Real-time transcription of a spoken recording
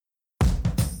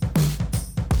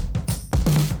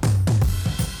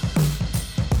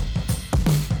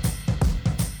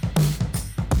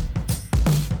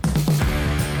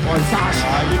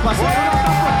passe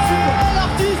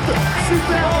l'artiste.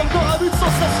 Super, encore un but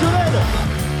sensationnel.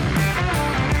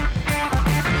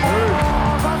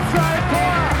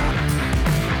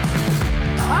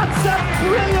 That's a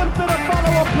brilliant bit of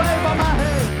follow-up play by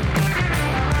Mahe.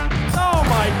 Oh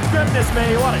my goodness me,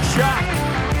 what a shot.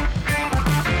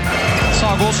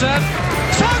 Sagosen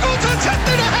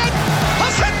setter det hen!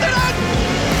 Han setter den!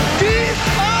 De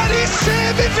i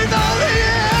semifinale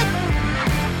igjen!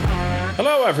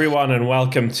 Hello everyone and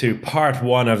welcome to part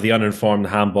one of the Uninformed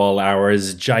Handball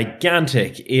Hour's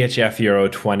gigantic EHF Euro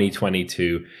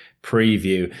 2022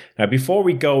 preview. Now, before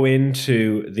we go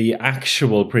into the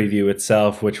actual preview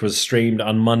itself, which was streamed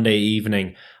on Monday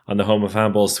evening on the Home of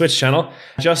Handball's Twitch channel,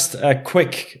 just a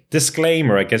quick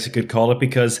disclaimer, I guess you could call it,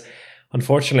 because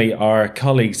unfortunately our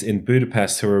colleagues in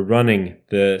Budapest who were running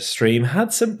the stream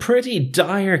had some pretty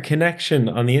dire connection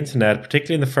on the internet,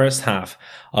 particularly in the first half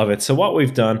of it. So what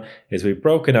we've done is we've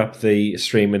broken up the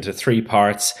stream into three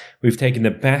parts. We've taken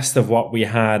the best of what we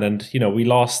had and, we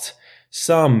lost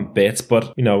some bits,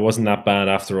 but, it wasn't that bad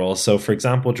after all. So, for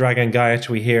example, Dragan Gajic,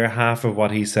 we hear half of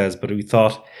what he says, but we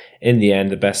thought in the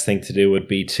end the best thing to do would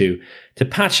be to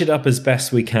patch it up as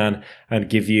best we can and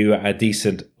give you a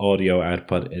decent audio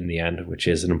output in the end, which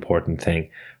is an important thing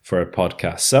for a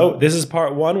podcast. So this is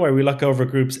part one where we look over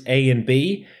groups A and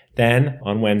B. Then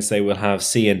on Wednesday we'll have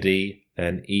C and D,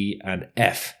 then E and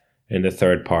F in the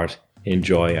third part.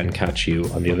 Enjoy and catch you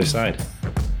on the other side.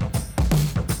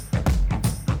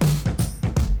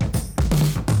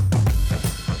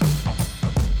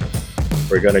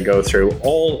 We're going to go through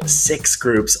all six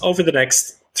groups over the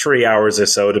next 3 hours or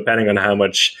so, depending on how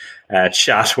much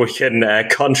chat we can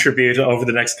contribute over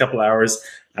the next couple hours.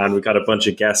 And we've got a bunch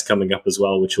of guests coming up as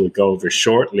well, which we'll go over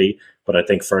shortly. But I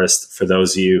think first, for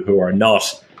those of you who are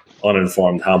not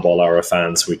Uninformed Handball Hour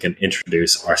fans, we can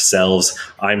introduce ourselves.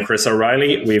 I'm Chris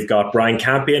O'Reilly. We've got Brian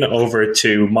Campion over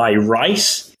to my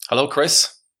right. Hello,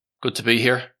 Chris. Good to be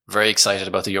here. Very excited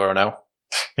about the Euro now.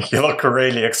 You look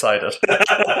really excited.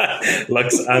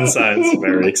 Looks and sounds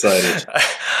very excited.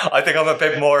 I think I'm a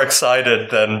bit more excited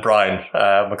than Brian.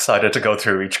 I'm excited to go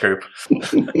through each group.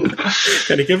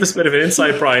 Can you give us a bit of an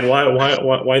insight, Brian?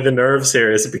 Why the nerves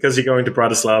here? Is it because you're going to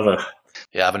Bratislava?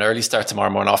 Yeah, I have an early start tomorrow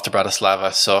morning off to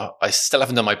Bratislava, so I still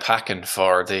haven't done my packing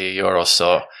for the Euro,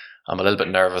 so I'm a little bit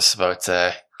nervous about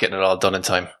getting it all done in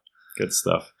time. Good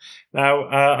stuff. Now,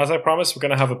 as I promised, we're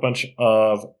going to have a bunch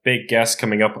of big guests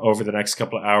coming up over the next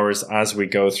couple of hours as we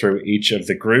go through each of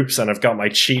the groups. And I've got my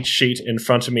cheat sheet in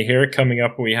front of me here. Coming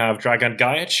up, we have Dragan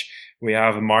Gajic, we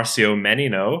have Marcio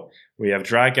Menino, we have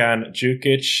Dragan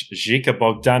Djukic, Zika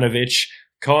Bogdanovic,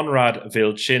 Konrad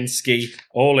Vilchinski,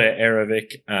 Ole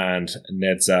Erovic, and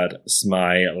Nedzad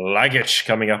Smailagic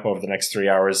coming up over the next 3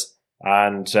 hours.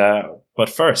 And but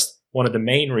first, one of the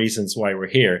main reasons why we're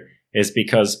here is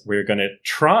because we're going to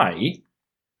try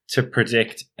to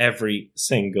predict every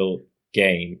single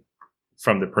game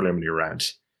from the preliminary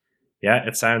round. Yeah,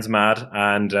 it sounds mad.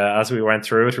 And as we went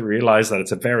through it, we realized that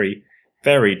it's a very,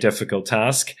 very difficult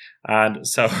task. And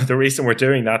so the reason we're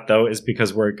doing that, though, is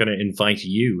because we're going to invite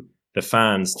you, the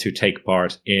fans, to take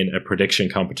part in a prediction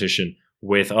competition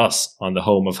with us on the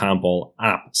Home of Handball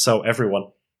app. So everyone,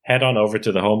 head on over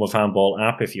to the Home of Handball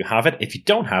app if you have it. If you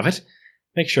don't have it,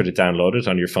 make sure to download it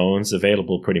on your phones,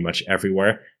 available pretty much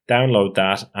everywhere. Download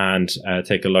that and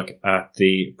take a look at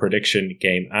the prediction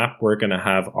game app. We're going to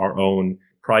have our own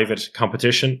private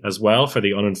competition as well for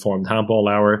the Uninformed Handball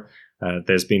Hour.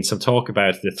 There's been some talk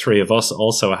about the three of us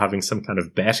also having some kind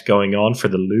of bet going on for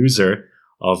the loser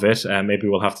of it. Maybe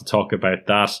we'll have to talk about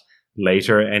that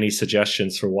later. Any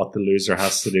suggestions for what the loser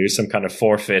has to do? Some kind of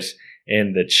forfeit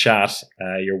in the chat.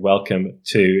 You're welcome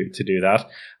to do that.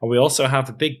 And we also have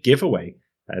a big giveaway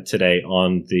today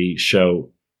on the show,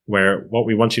 where what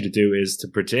we want you to do is to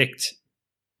predict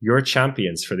your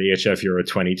champions for the EHF Euro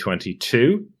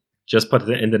 2022. Just put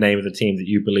it in the name of the team that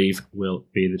you believe will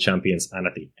be the champions. And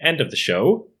at the end of the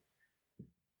show,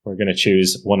 we're going to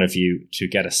choose one of you to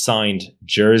get a signed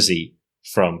jersey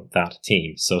from that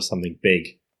team. So something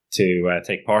big to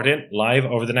take part in live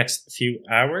over the next few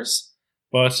hours.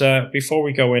 But before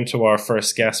we go into our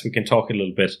first guest, we can talk a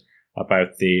little bit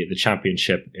about the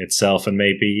championship itself and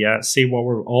maybe see what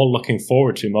we're all looking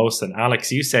forward to most. And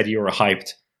Alex, you said you were hyped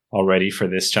already for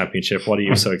this championship. What are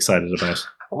you so excited about?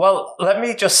 Well, let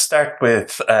me just start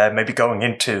with maybe going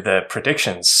into the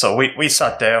predictions. So we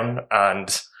sat down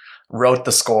and wrote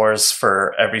the scores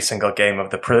for every single game of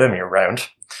the preliminary round.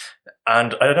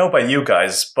 And I don't know about you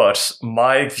guys, but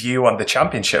my view on the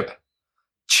championship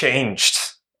changed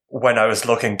when I was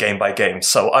looking game by game.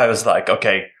 So I was like,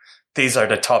 okay, these are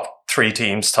the top 3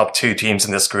 teams, top 2 teams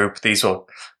in this group. These will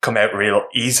come out real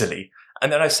easily.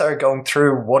 And then I started going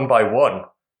through one by one,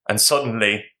 and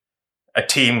suddenly a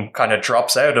team kind of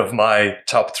drops out of my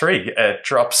top three. It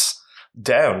drops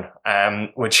down,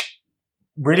 which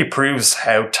really proves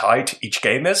how tight each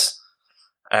game is.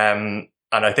 And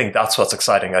I think that's what's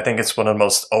exciting. I think it's one of the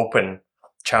most open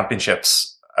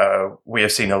championships we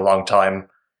have seen in a long time,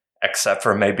 except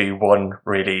for maybe one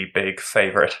really big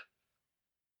favorite.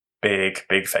 Big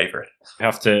favorite. You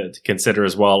have to consider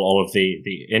as well all of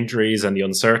the injuries and the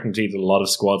uncertainty that a lot of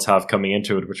squads have coming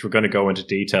into it, which we're going to go into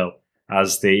detail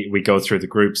as we go through the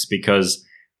groups, because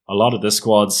a lot of the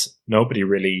squads, nobody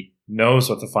really knows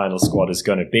what the final squad is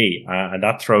going to be. And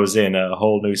that throws in a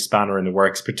whole new spanner in the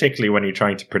works, particularly when you're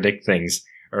trying to predict things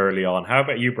early on. How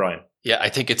about you, Brian? Yeah, I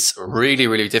think it's really,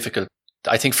 really difficult.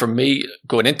 I think for me,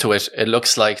 going into it, it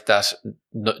looks like that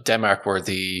Denmark were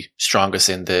the strongest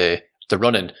in the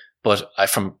run-in. But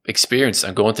from experience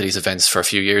and going to these events for a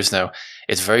few years now,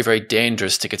 it's very, very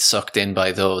dangerous to get sucked in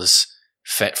by those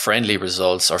friendly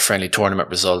results or friendly tournament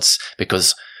results,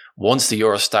 because once the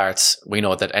Euro starts, we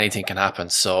know that anything can happen.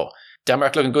 So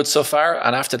Denmark looking good so far.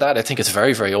 And after that, I think it's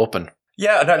very, very open.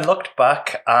 Yeah, and I looked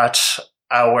back at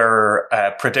our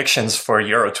predictions for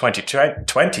Euro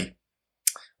 2020,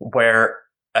 where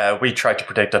we tried to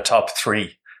predict a top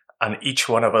three, and each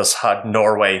one of us had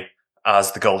Norway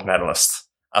as the gold medalist,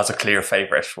 as a clear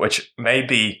favorite, which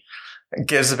maybe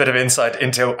gives a bit of insight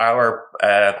into our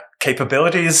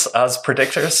capabilities as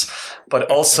predictors, but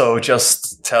also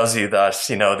just tells you that,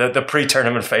 the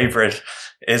pre-tournament favorite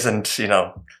isn't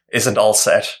all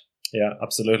set. Yeah,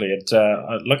 absolutely.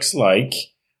 It looks like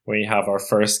we have our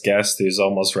first guest who's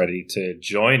almost ready to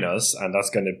join us, and that's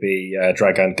going to be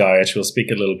Dragan Gajic. We'll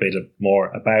speak a little bit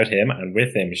more about him and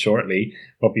with him shortly.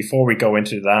 But before we go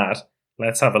into that,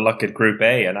 let's have a look at Group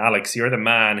A. And Alex, you're the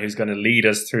man who's going to lead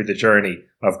us through the journey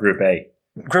of Group A.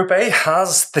 Group A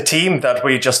has the team that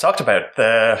we just talked about,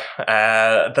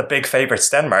 the big favourites,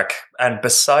 Denmark. And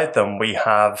beside them, we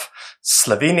have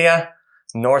Slovenia,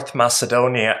 North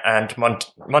Macedonia, and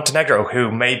Montenegro,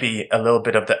 who may be a little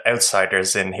bit of the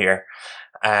outsiders in here.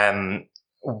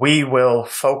 We will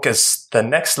focus the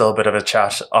next little bit of a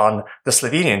chat on the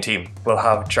Slovenian team. We'll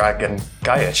have Dragan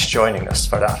Gajic joining us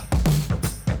for that.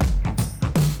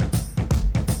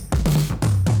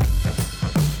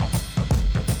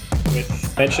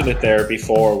 Mentioned it there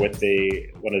before with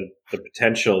one of the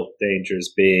potential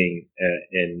dangers being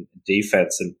in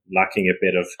defense and lacking a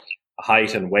bit of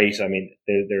height and weight. I mean,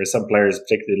 there are some players,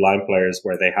 particularly line players,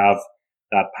 where they have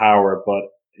that power, but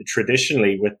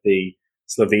traditionally with the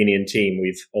Slovenian team,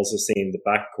 we've also seen the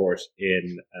backcourt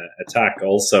in attack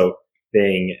also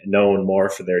being known more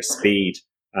for their speed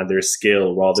and their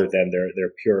skill rather than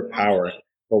their pure power.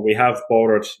 But we have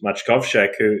Borut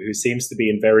Mačkovšek, who seems to be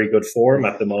in very good form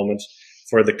at the moment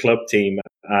for the club team,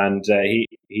 and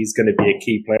he's going to be a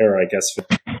key player, I guess,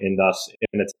 in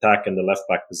attack in the left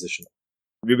back position.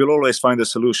 We will always find a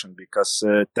solution because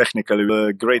technically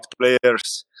we're great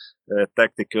players,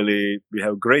 tactically we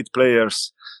have great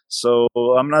players, so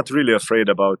I'm not really afraid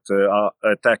about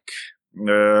attack.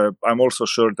 I'm also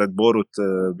sure that Borut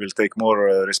will take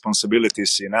more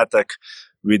responsibilities in attack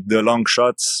with the long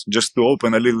shots, just to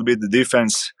open a little bit the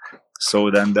defense.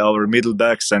 So then our middle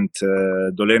backs and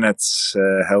Dolenec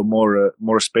have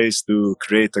more space to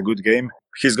create a good game.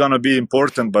 He's gonna be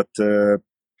important, but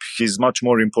he's much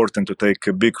more important to take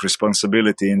a big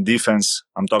responsibility in defense.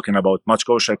 I'm talking about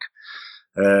Mačkovšek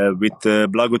with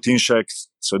Blagotinšek,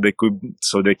 so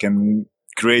they can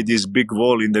create this big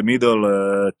wall in the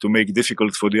middle to make it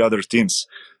difficult for the other teams.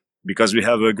 Because we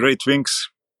have great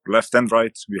wings, left and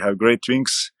right. We have great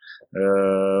wings.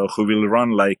 Who will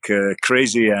run like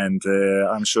crazy and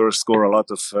I'm sure score a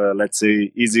lot of, let's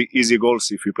say, easy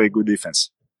goals if we play good defense.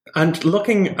 And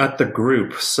looking at the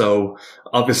group, so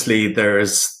obviously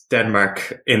there's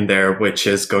Denmark in there, which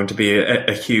is going to be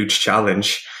a huge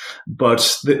challenge. But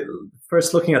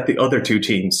first looking at the other two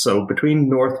teams, so between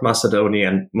North Macedonia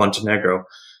and Montenegro,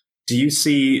 do you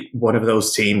see one of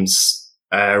those teams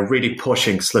really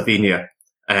pushing Slovenia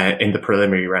in the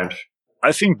preliminary round?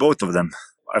 I think both of them.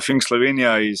 I think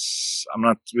Slovenia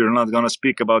we're not going to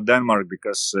speak about Denmark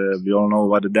because we all know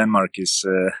what Denmark is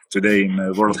today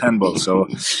in World Handball. So,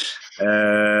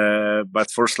 but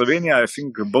for Slovenia, I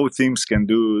think both teams can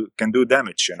do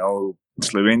damage.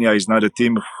 Slovenia is not a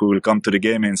team who will come to the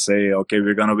game and say, okay,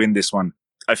 we're going to win this one.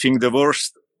 I think the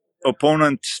worst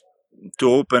opponent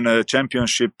to open a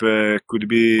championship could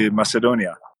be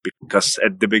Macedonia, because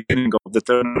at the beginning of the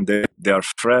tournament, they are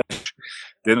fresh,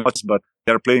 but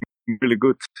they're playing really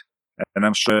good, and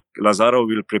I'm sure Lazaro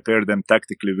will prepare them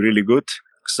tactically really good.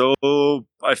 So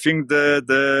I think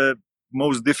the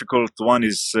most difficult one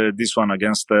is this one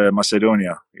against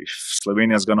Macedonia. If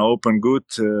Slovenia is going to open good,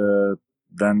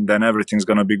 then everything's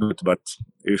going to be good. But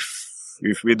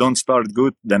if we don't start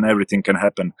good, then everything can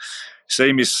happen.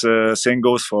 Same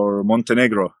goes for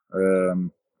Montenegro.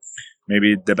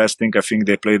 Maybe the best thing, I think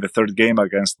they play the third game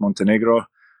against Montenegro.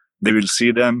 They will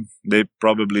see them.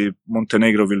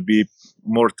 Montenegro will be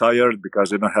more tired because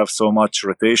they don't have so much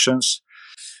rotations.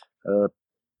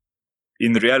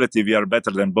 In reality, we are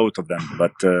better than both of them.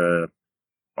 But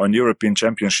on European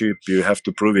Championship, you have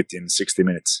to prove it in 60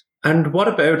 minutes. And what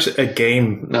about a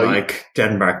game like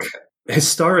Denmark?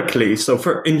 Historically,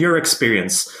 in your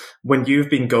experience, when you've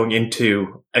been going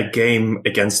into a game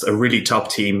against a really top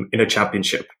team in a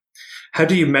championship, how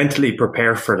do you mentally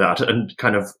prepare for that? And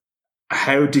kind of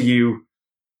how do you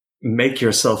make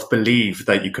yourself believe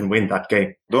that you can win that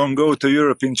game? Don't go to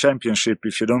European Championship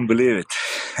if you don't believe it.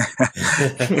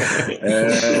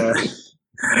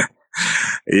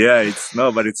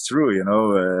 But it's true, you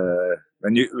know.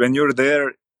 When you're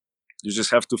there, you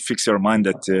just have to fix your mind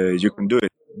that you can do it.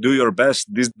 Do your best.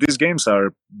 These games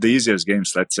are the easiest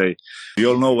games, let's say. We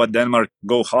all know what Denmark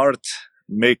go hard,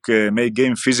 make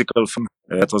game physical.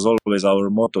 That was always our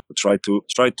motto. Try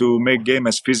to make game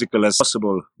as physical as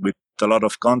possible with a lot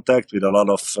of contact, with a lot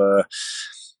of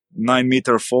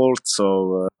 9-meter fault,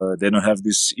 so they don't have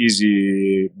this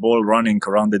easy ball running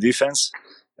around the defense.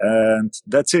 And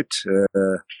that's it.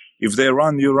 If they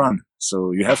run, you run.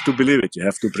 So you have to believe it. You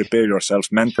have to prepare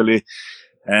yourself mentally,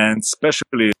 and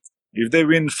especially if they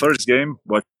win first game,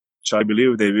 which I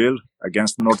believe they will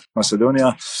against North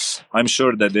Macedonia, I'm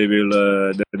sure that they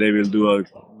will do a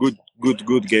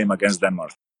good game against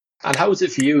Denmark. And how is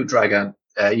it for you, Dragan?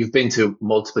 You've been to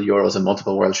multiple Euros and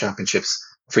multiple World Championships.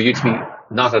 For you to be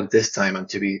not at this time and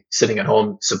to be sitting at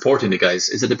home supporting the guys,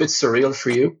 is it a bit surreal for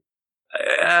you?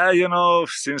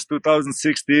 Since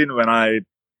 2016, when I,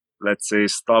 let's say,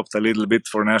 stopped a little bit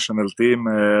for national team,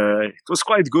 it was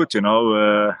quite good, you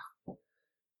know.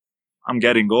 I'm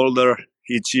getting older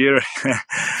each year.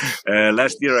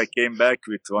 Last year I came back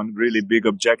with one really big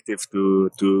objective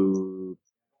to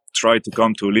try to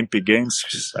come to Olympic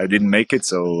Games. I didn't make it.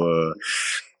 So,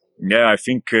 I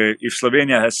think if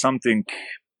Slovenia has something,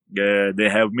 they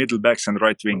have middle backs and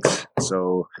right wings.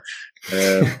 So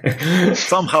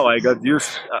somehow I got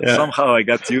used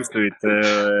to it,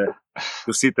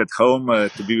 to sit at home,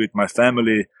 to be with my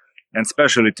family, and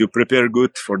especially to prepare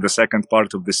good for the second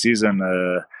part of the season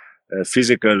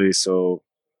physically. So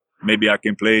maybe I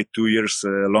can play 2 years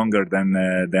longer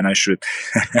than I should.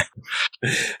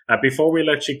 Before we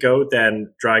let you go,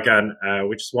 then, Dragan,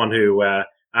 we just want to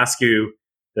ask you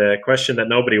the question that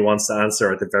nobody wants to answer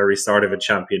at the very start of a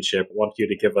championship. I want you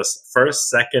to give us first,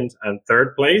 second, and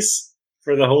third place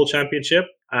for the whole championship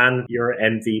and your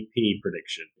MVP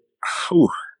prediction.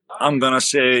 I'm gonna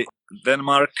say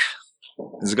Denmark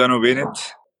is gonna win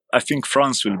it. I think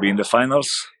France will be in the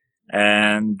finals,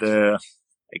 and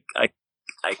I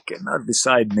cannot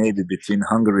decide maybe between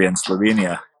Hungary and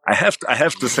Slovenia. I have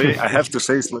to say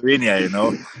Slovenia, you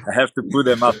know. I have to put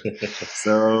them up.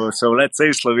 So let's say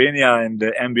Slovenia, and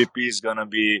the MVP is gonna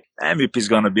be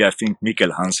I think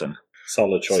Mikkel Hansen.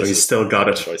 Solid choices. So he's still got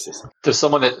it. Choices. There's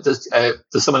someone in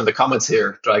the comments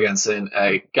here, Dragan, saying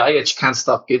Gajic can't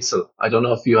stop Gitzel. I don't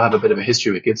know if you have a bit of a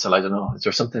history with Gitzel. I don't know. Is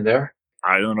there something there?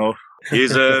 I don't know.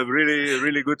 He's a really,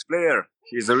 really good player.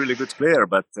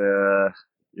 But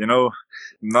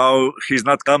now he's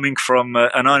not coming from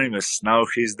Anonymous. Now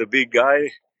he's the big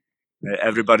guy.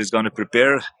 Everybody's going to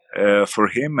prepare for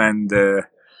him, and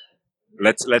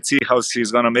let's see how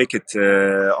he's going to make it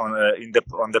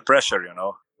on the pressure, you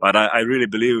know. But I really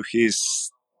believe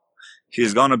he's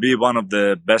going to be one of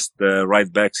the best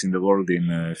right backs in the world in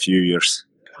a few years.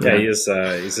 Yeah, he's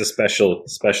a special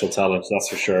talent, that's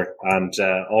for sure, and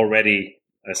already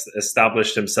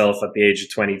established himself at the age of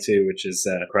 22, which is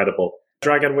incredible.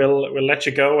 Dragan, we'll let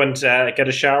you go and get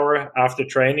a shower after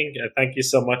training. Thank you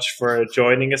so much for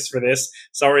joining us for this.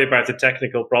 Sorry about the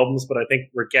technical problems, but I think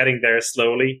we're getting there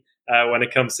slowly when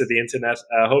it comes to the internet.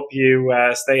 I hope you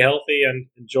stay healthy and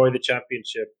enjoy the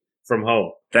championship from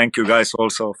home. Thank you guys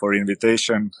also for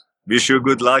invitation. Wish you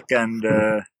good luck, and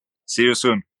see you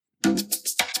soon.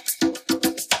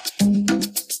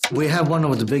 We have one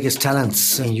of the biggest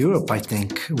talents in Europe, I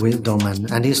think, with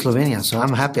Domen, and he's Slovenian, so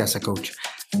I'm happy as a coach.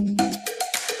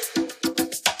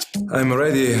 I'm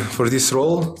ready for this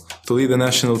role to lead the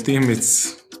national team.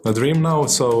 It's a dream now,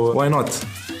 so why not?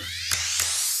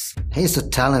 He's a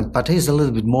talent, but he's a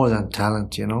little bit more than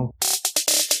talent, you know.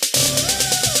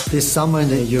 This summer in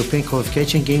the European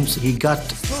qualification games, he got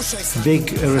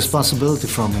big responsibility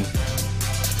from me.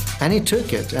 And he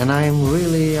took it, and I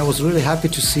was really happy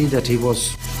to see that he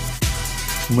was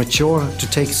mature to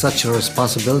take such a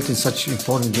responsibility in such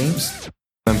important games.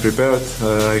 I'm prepared.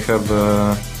 I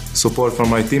have support from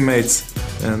my teammates,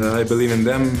 and I believe in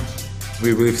them.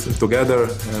 We believe together,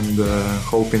 and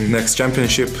hope in next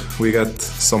championship we get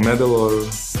some medal or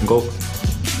gold.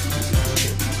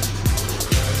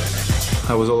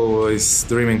 I was always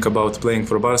dreaming about playing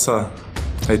for Barca.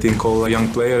 I think all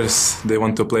young players, they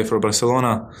want to play for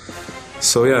Barcelona.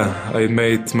 So yeah, I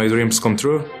made my dreams come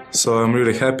true. So I'm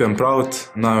really happy and proud.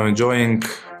 Now I'm enjoying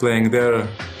playing there.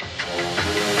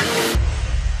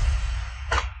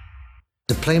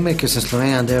 The playmakers in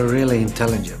Slovenia, they're really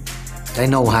intelligent. They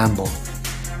know handball.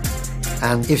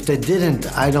 And if they didn't,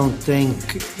 I don't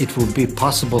think it would be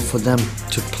possible for them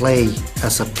to play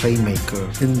as a playmaker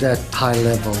in that high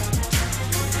level.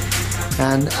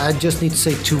 And I just need to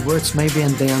say 2 words maybe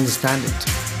and they understand it.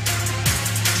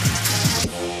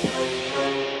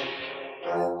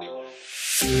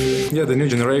 Yeah, the new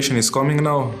generation is coming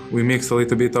now. We mixed a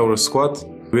little bit our squad.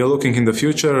 We are looking in the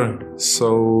future,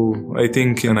 so I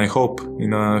think and I hope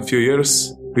in a few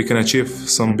years we can achieve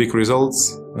some big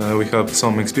results. We have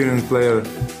some experienced player,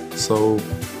 so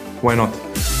why not?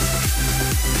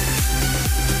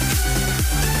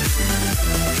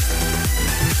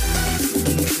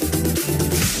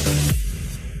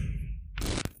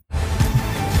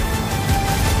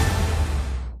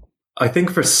 I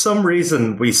think for some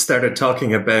reason we started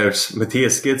talking about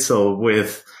Matthias Gitzel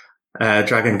with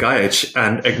Dragan Gajic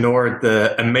and ignored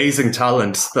the amazing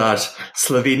talent that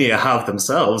Slovenia have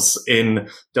themselves in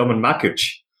Domen Makuc.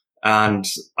 And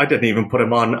I didn't even put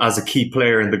him on as a key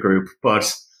player in the group,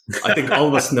 but I think all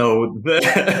of us know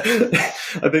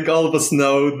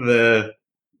the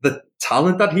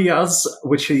talent that he has,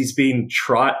 which he's been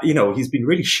he's been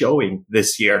really showing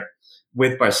this year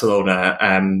with Barcelona.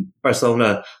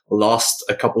 Barcelona lost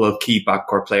a couple of key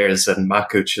backcourt players and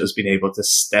Makuc has been able to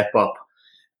step up.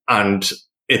 And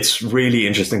it's really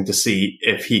interesting to see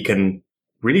if he can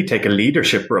really take a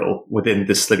leadership role within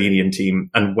the Slovenian team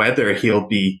and whether he'll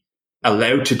be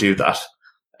allowed to do that.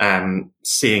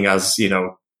 Seeing as,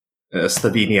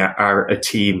 Slovenia are a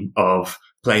team of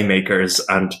playmakers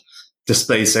and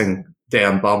displacing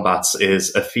Dejan Bombac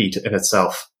is a feat in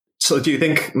itself. So do you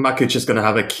think Makuc is going to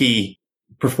have a key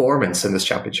performance in this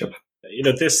championship?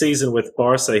 This season with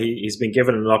Barca, he's been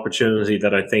given an opportunity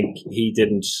that I think he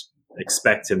didn't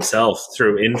expect himself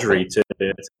through injury to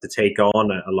take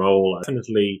on a role.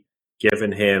 Definitely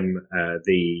given him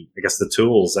the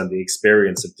tools and the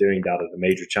experience of doing that at a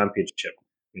major championship.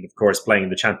 Of course, playing in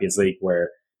the Champions League where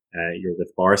you're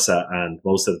with Barca and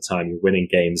most of the time you're winning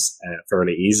games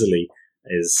fairly easily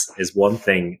is one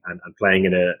thing, and playing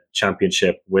in a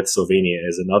championship with Slovenia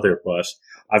is another. But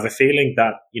I have a feeling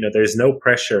that, there's no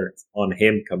pressure on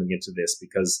him coming into this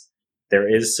because there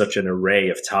is such an array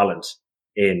of talent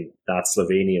in that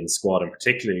Slovenian squad, and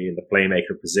particularly in the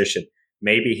playmaker position.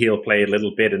 Maybe he'll play a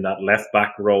little bit in that left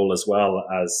back role as well,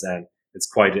 as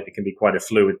it can be quite a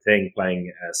fluid thing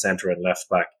playing centre and left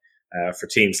back for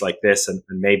teams like this, and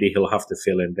maybe he'll have to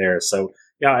fill in there. So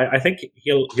yeah, I think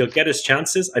he'll get his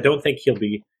chances. I don't think there'll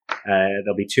be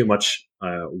too much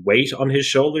weight on his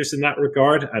shoulders in that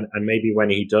regard, and maybe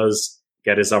when he does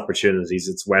get his opportunities,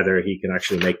 it's whether he can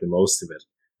actually make the most of it.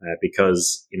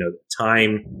 Because,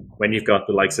 time when you've got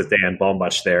the likes of Dejan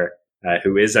Bombac there,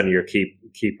 who is on your key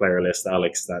player list,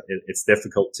 Alex, that it's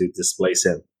difficult to displace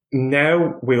him.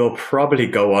 Now we will probably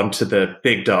go on to the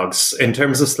big dogs. In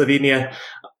terms of Slovenia,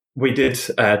 we did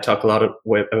talk a lot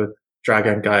with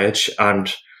Dragan Gajic,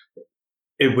 and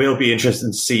it will be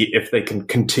interesting to see if they can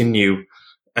continue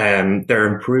their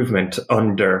improvement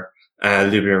under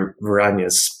Ljubomir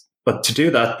Vranjes. But to do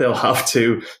that, they'll have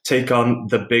to take on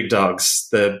the big dogs,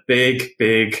 the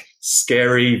big,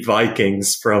 scary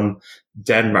Vikings from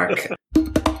Denmark.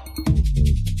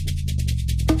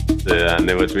 I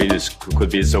never dreamed it could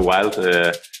be so wild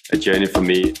a journey for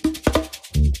me.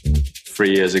 3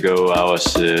 years ago, I was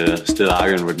still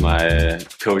arguing with my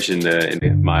coach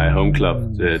in my home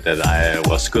club that I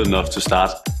was good enough to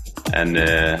start and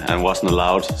wasn't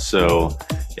allowed. So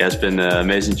yeah, it's been an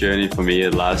amazing journey for me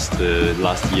last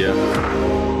year.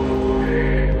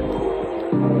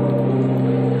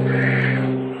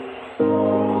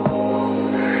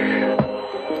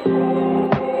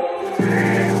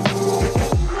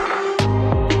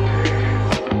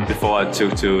 Before I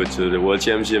took to the World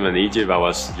Championship in Egypt, I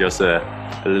was just a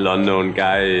little unknown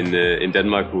guy in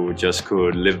Denmark who just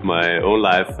could live my own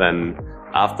life. And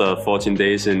after 14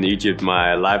 days in Egypt,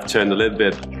 my life turned a little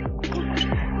bit.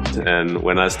 And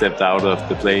when I stepped out of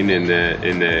the plane in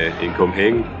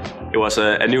Copenhagen, it was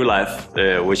a new life,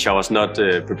 which I was not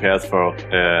prepared for,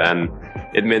 and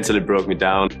it mentally broke me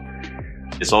down.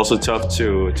 It's also tough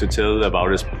to tell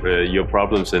about your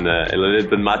problems in a little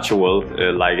bit macho world,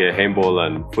 like handball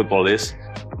and football is.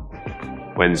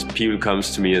 When people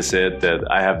comes to me and said that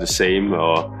I have the same,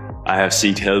 or I have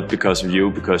seeked help because of you,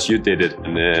 because you did it,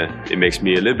 and it makes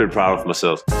me a little bit proud of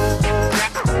myself.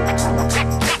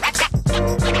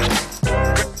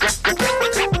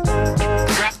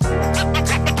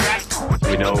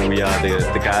 We know we are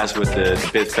the guys with the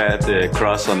big fat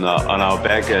cross on our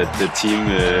back at the team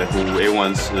who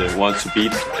everyone wants to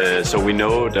beat. So we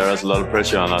know there is a lot of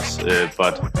pressure on us,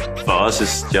 but for us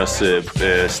it's just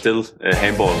still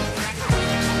handball.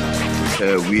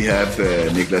 We have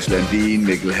Niklas Landin,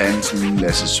 Mikkel Hansen,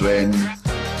 Lasse Svan,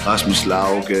 Rasmus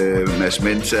Lauge, Mads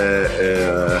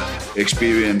Menta,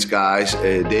 experienced guys.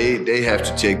 They have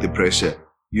to take the pressure.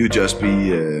 You just be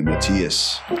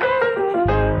Matthias.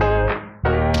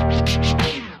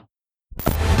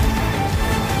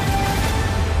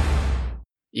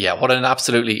 Yeah, what an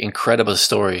absolutely incredible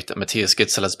story that Matthias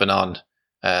Gidsel has been on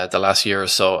the last year or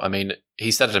so. I mean, he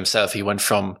said it himself. He went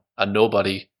from a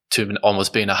nobody to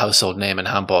almost being a household name in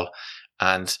handball.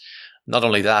 And not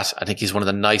only that, I think he's one of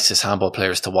the nicest handball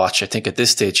players to watch. I think at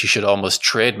this stage, he should almost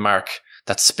trademark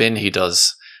that spin he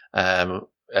does. And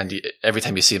every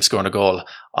time you see him scoring a goal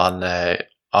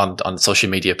on social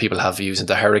media, people have using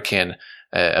the hurricane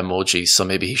emoji. So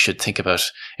maybe he should think about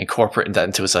incorporating that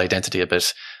into his identity a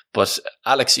bit. But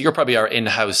Alex, you're probably our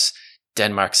in-house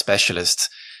Denmark specialist.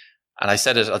 And I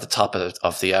said it at the top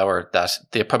of the hour that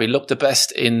they probably look the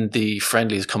best in the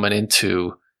friendlies coming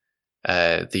into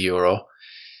the Euro.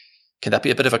 Can that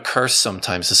be a bit of a curse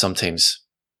sometimes to some teams?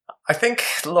 I think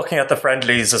looking at the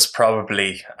friendlies is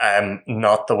probably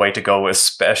not the way to go,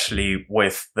 especially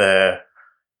with the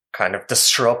kind of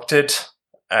disrupted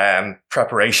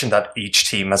preparation that each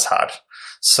team has had.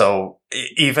 So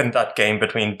even that game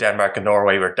between Denmark and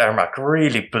Norway, where Denmark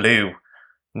really blew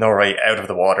Norway out of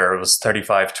the water, it was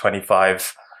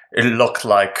 35-25. It looked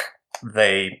like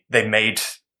they made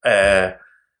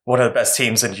one of the best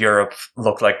teams in Europe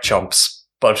look like chumps.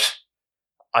 But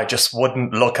I just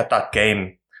wouldn't look at that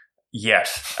game yet.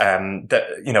 In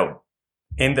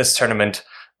this tournament,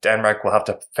 Denmark will have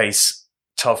to face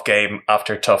tough game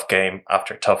after tough game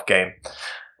after tough game.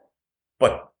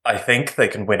 But I think they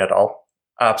can win it all.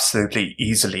 Absolutely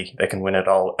easily, they can win it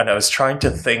all. And I was trying to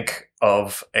think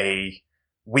of a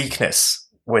weakness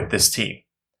with this team.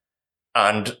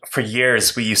 And for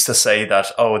years, we used to say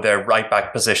that, their right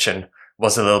back position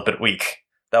was a little bit weak.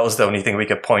 That was the only thing we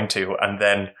could point to. And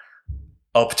then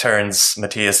up turns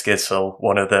Matthias Gidsel,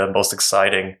 one of the most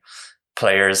exciting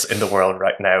players in the world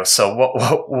right now. So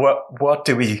what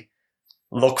do we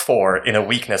look for in a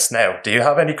weakness now? Do you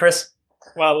have any, Chris?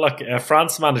 Well, look,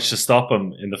 France managed to stop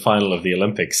him in the final of the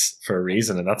Olympics for a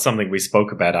reason, and that's something we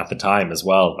spoke about at the time as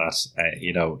well, that,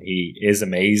 he is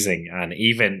amazing. And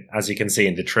even, as you can see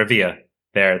in the trivia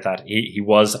there, that he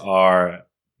was our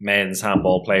men's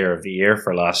handball player of the year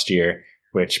for last year,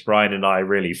 which Brian and I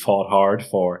really fought hard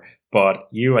for. But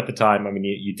you at the time,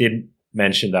 you did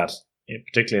mention that,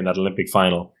 particularly in that Olympic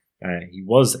final, he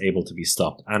was able to be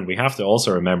stopped. And we have to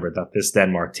also remember that this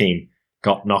Denmark team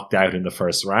got knocked out in the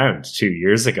first round 2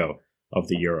 years ago of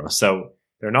the Euro. So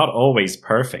they're not always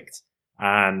perfect.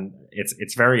 And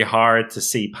it's very hard to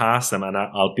see past them. And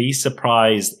I'll be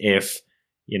surprised if,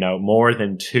 more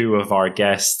than two of our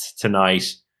guests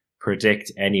tonight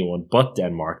predict anyone but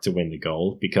Denmark to win the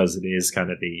gold, because it is kind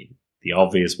of the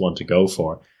obvious one to go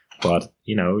for. But,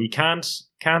 you can't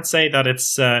say that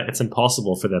it's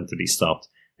impossible for them to be stopped.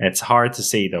 It's hard to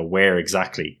see, though, where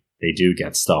exactly they do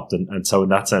get stopped. And so in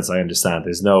that sense, I understand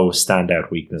there's no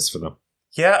standout weakness for them.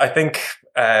 Yeah, I think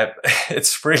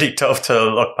it's really tough to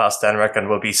look past Denmark, and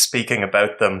we'll be speaking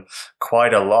about them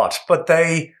quite a lot. But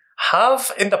they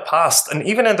have in the past, and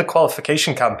even in the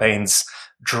qualification campaigns,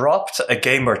 dropped a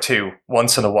game or two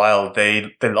once in a while.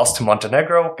 They lost to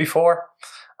Montenegro before.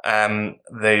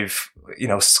 They've,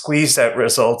 squeezed out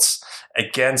results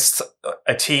against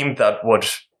a team that would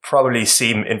probably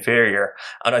seem inferior.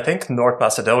 And I think North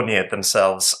Macedonia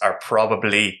themselves are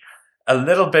probably a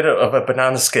little bit of a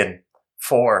banana skin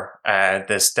for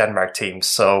this Denmark team.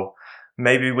 So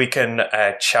maybe we can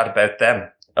chat about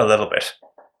them a little bit,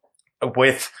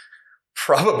 with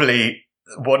probably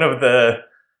one of the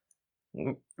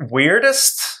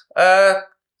weirdest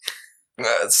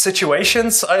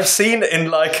situations I've seen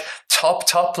in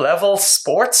top level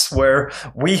sports, where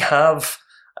we have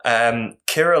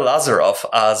Kirill Lazarov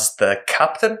as the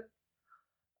captain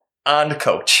and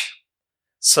coach.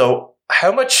 So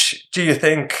how much do you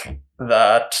think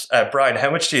that, Brian,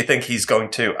 how much do you think he's going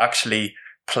to actually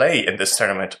play in this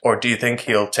tournament, or do you think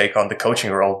he'll take on the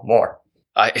coaching role more?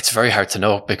 It's very hard to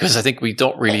know, because I think we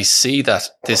don't really see that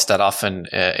often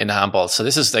in handball. So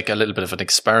this is like a little bit of an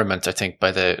experiment, I think,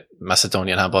 by the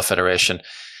Macedonian Handball Federation.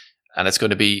 And it's going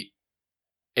to be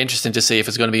interesting to see if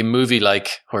it's going to be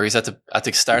movie-like, where he's at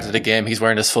the start of the game, he's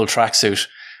wearing his full tracksuit.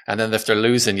 And then if they're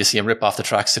losing, you see him rip off the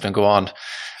tracksuit and go on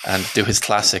and do his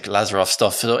classic Lazarov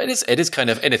stuff. So it is kind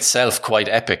of in itself quite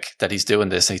epic that he's doing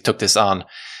this. He took this on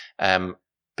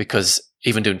because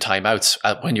even doing timeouts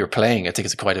when you're playing, I think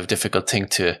it's quite a difficult thing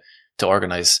to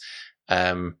organize.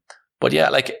 But yeah,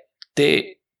 like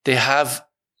they have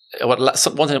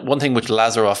one thing which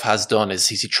Lazarov has done is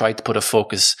he tried to put a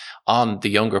focus on the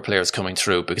younger players coming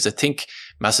through, because I think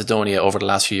Macedonia over the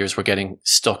last few years were getting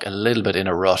stuck a little bit in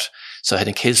a rut. So I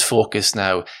think his focus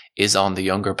now is on the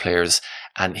younger players,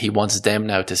 and he wants them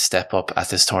now to step up at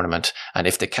this tournament. And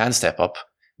if they can step up,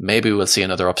 maybe we'll see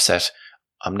another upset.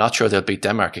 I'm not sure they'll beat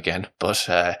Denmark again, but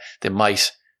they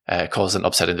might cause an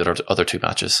upset in the other two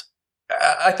matches.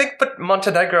 I think, but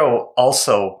Montenegro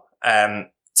also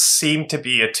seem to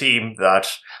be a team that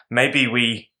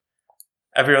maybe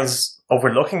everyone's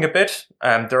overlooking a bit.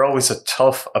 They're always a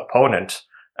tough opponent,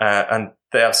 and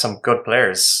they have some good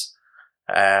players.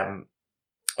 Do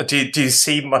you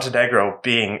see Montenegro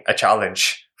being a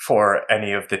challenge for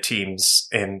any of the teams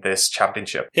in this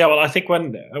championship? Yeah, well, I think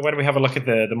when we have a look at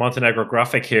the Montenegro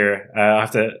graphic here,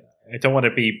 I don't want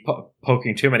to be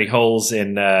poking too many holes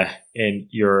in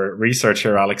your research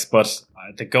here, Alex, but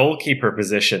the goalkeeper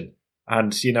position,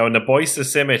 and Nebojša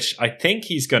Simić, I think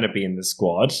he's going to be in the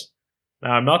squad.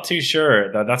 Now, I'm not too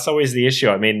sure. That's always the issue.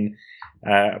 I mean,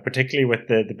 particularly with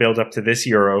the build up to this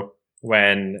Euro,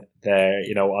 when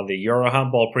on the Euro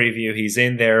handball preview he's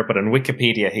in there, but on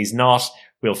Wikipedia he's not.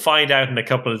 We'll find out in a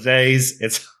couple of days.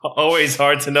 It's always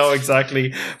hard to know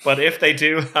exactly, but if they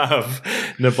do have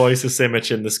Nebojša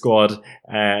Simić in the squad,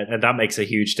 and that makes a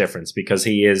huge difference, because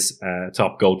he is a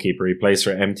top goalkeeper. He plays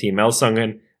for MT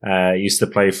Melsungen. Used to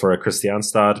play for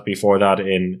Kristianstad before that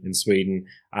in Sweden,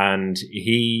 and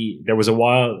there was a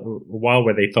while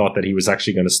where they thought that he was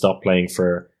actually going to stop playing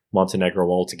for Montenegro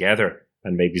altogether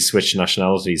and maybe switch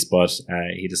nationalities, but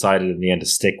he decided in the end to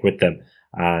stick with them.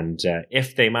 And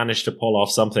if they manage to pull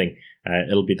off something,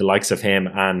 it'll be the likes of him,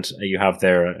 and you have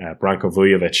there Branko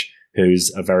Vujovic,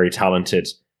 who's a very talented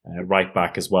right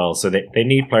back as well. So they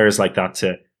need players like that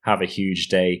to have a huge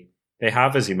day. They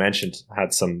have, as you mentioned,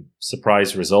 had some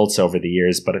surprise results over the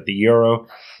years, but at the Euro,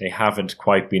 they haven't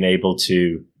quite been able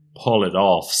to pull it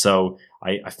off. So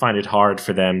I find it hard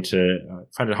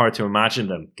to imagine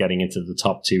them getting into the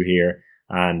top two here.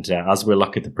 And as we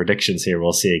look at the predictions here,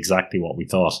 we'll see exactly what we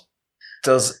thought.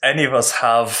 Does any of us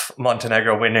have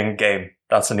Montenegro winning game?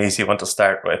 That's an easy one to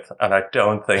start with, and I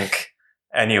don't think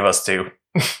any of us do.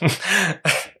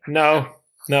 No,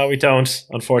 we don't,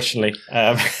 unfortunately.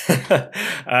 But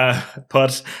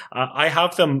I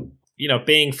have them,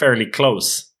 being fairly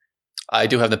close. I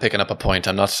do have them picking up a point.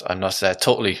 I'm not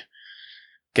totally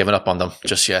giving up on them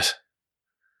just yet.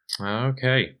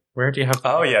 Okay. Where do you have?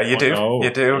 Oh yeah, you do. Oh,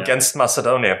 you do, yeah. Against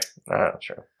Macedonia.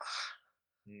 Sure.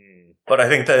 But I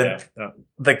think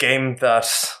the game that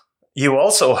you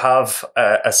also have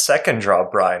a second draw,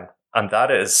 Brian, and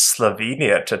that is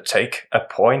Slovenia to take a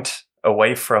point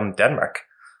away from Denmark.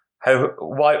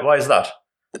 Why is that?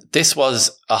 This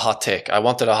was a hot take. I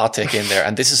wanted a hot take in there,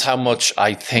 and this is how much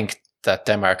I think that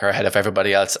Denmark are ahead of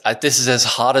everybody else. This is as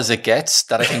hot as it gets,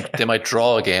 that I think they might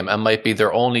draw a game and might be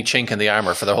their only chink in the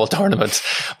armor for the whole tournament.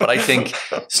 But I think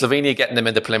Slovenia getting them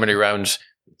in the preliminary round,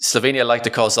 Slovenia like to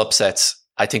cause upsets.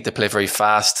 I think they play very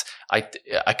fast. I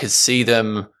could see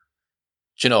them,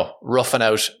 roughing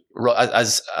out,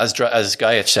 as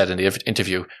Gajic said in the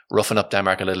interview, roughing up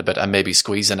Denmark a little bit and maybe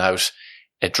squeezing out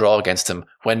a draw against them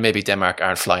when maybe Denmark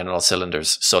aren't flying on all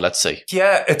cylinders. So let's see.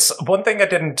 Yeah, it's one thing I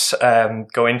didn't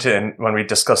go into when we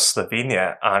discussed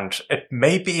Slovenia, and it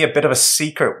may be a bit of a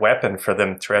secret weapon for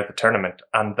them throughout the tournament,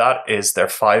 and that is their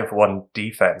 5-1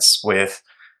 defense with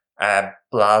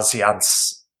Blaž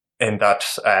Janš in that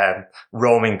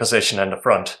roaming position in the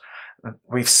front.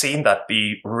 We've seen that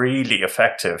be really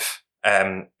effective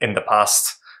in the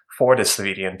past for the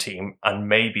Slovenian team, and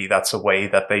maybe that's a way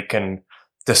that they can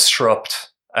disrupt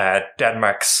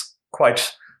Denmark's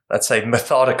quite, let's say,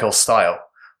 methodical style,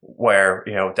 where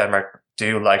Denmark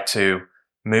do like to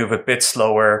move a bit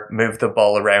slower, move the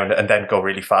ball around, and then go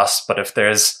really fast. But if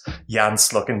there's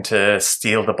Janš looking to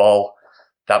steal the ball,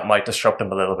 that might disrupt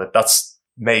them a little bit. That's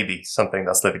maybe something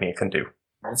that Slovenia can do.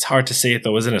 It's hard to see it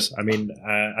though, isn't it? I mean,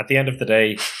 at the end of the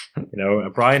day,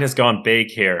 Brian has gone big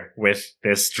here with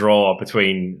this draw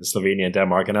between Slovenia and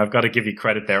Denmark, and I've got to give you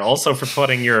credit there also for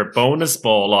putting your bonus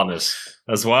ball on it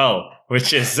as well,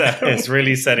 which is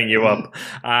really setting you up.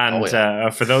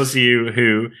 And for those of you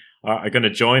who are going to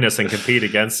join us and compete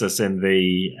against us in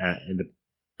the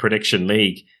prediction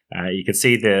league, you can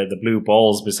see the blue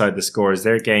balls beside the scores.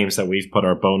 They're games that we've put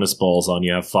our bonus balls on.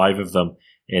 You have 5 of them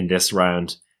in this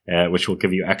round, which will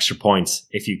give you extra points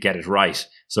if you get it right.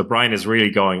 So Brian is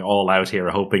really going all out here,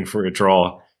 hoping for a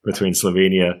draw between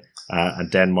Slovenia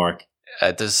and Denmark.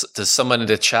 There's someone in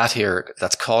the chat here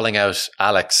that's calling out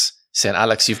Alex, saying,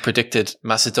 Alex, you've predicted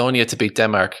Macedonia to beat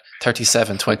Denmark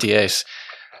 37-28.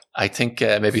 I think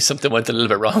maybe something went a little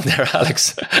bit wrong there,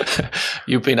 Alex.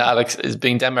 You've been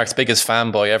being Denmark's biggest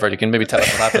fanboy ever. You can maybe tell us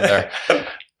what happened there.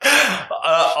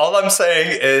 All I'm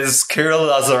saying is Kirill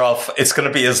Lazarov, it's going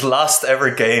to be his last ever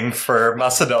game for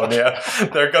Macedonia.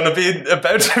 They're going to be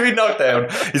about to be knocked down.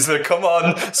 He's going to come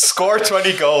on, score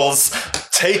 20 goals,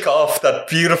 take off that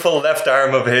beautiful left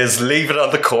arm of his, leave it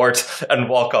on the court, and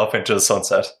walk off into the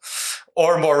sunset.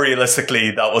 Or more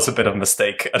realistically, that was a bit of a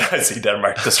mistake, and I see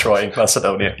Denmark destroying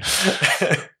Macedonia.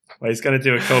 Well, he's going to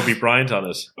do a Kobe Bryant on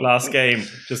it. Last game,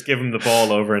 just give him the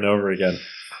ball over and over again.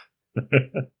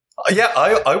 Yeah,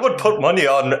 I would put money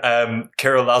on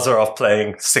Kirill Lazarov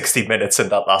playing 60 minutes in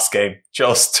that last game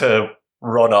just to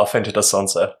run off into the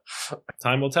sunset.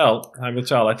 Time will tell. Time will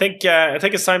tell. I think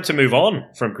it's time to move on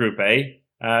from Group A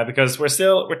because we're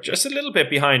just a little bit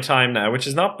behind time now, which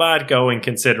is not bad going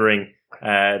considering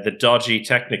the dodgy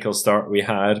technical start we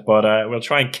had. But we'll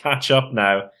try and catch up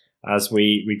now as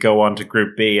we go on to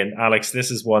Group B. And Alex, this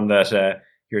is one that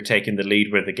you're taking the lead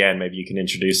with again. Maybe you can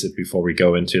introduce it before we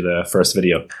go into the first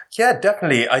video. Yeah,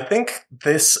 definitely. I think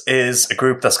this is a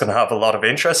group that's going to have a lot of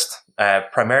interest,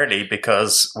 primarily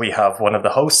because we have one of the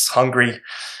hosts, Hungary,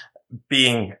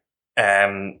 being,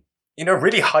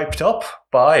 really hyped up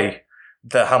by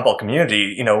the handball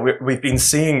community. We've been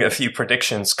seeing a few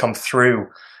predictions come through,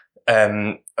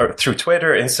 or through Twitter,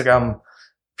 Instagram.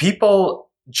 People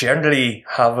generally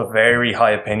have a very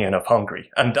high opinion of Hungary.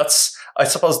 And I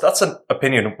suppose that's an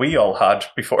opinion we all had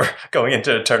before going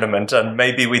into the tournament. And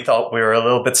maybe we thought we were a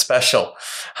little bit special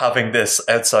having this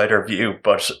outsider view.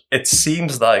 But it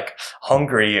seems like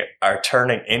Hungary are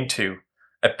turning into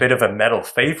a bit of a medal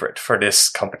favorite for this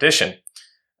competition,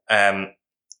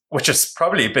 which is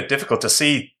probably a bit difficult to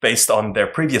see based on their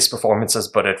previous performances.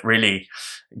 But it really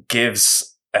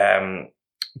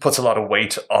puts a lot of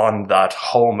weight on that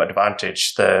home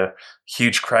advantage, the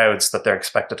huge crowds that they're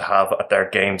expected to have at their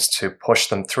games to push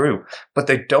them through. But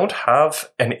they don't have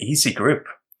an easy group.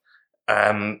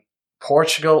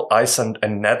 Portugal, Iceland,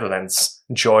 and Netherlands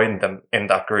join them in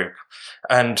that group.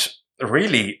 And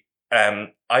really,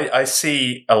 I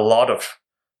see a lot of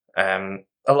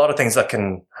things that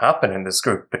can happen in this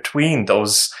group between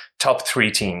those top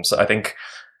 3 teams. I think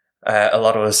a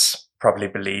lot of us probably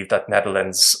believe that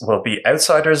Netherlands will be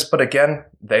outsiders, but again,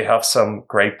 they have some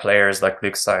great players like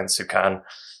Luc Steins who can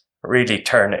really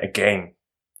turn a game.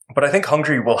 But I think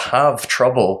Hungary will have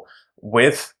trouble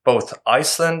with both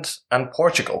Iceland and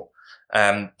Portugal.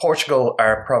 Portugal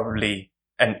are probably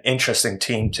an interesting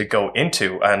team to go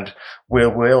into, and we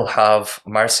will have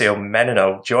Marcio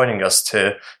Menino joining us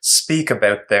to speak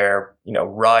about their,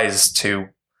 rise to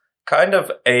kind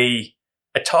of a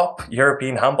top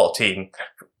European handball team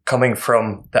coming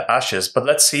from the ashes. But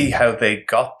let's see how they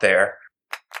got there.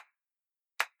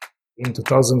 In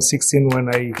 2016, when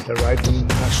I arrived in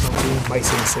the national team, my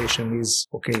sensation is,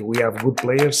 okay, we have good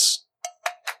players,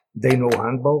 they know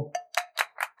handball,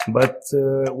 but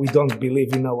we don't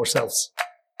believe in ourselves.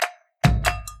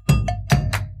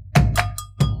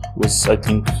 Was, I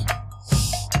think,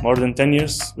 more than 10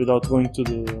 years without going to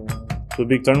the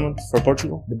big tournament for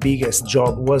Portugal. The biggest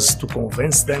job was to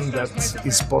convince them that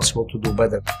it's possible to do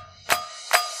better.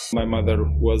 My mother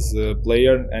was a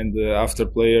player, and after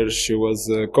player, she was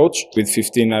a coach. With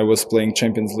 15, I was playing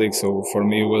Champions League, so for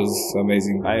me it was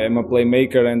amazing. I am a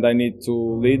playmaker and I need to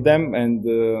lead them, and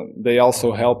they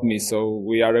also help me, so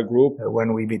we are a group.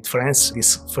 When we beat France,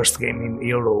 this first game in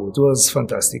Euro, it was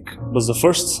fantastic. It was the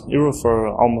first Euro for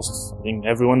almost, I think,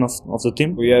 everyone of the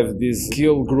team. We have this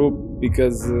skill group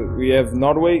because we have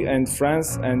Norway and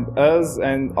France and us,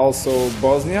 and also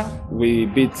Bosnia. We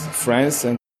beat France,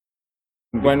 and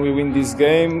when we win this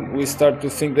game, we start to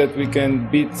think that we can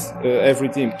beat every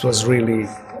team. It was really,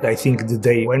 I think, the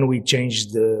day when we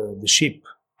changed the ship.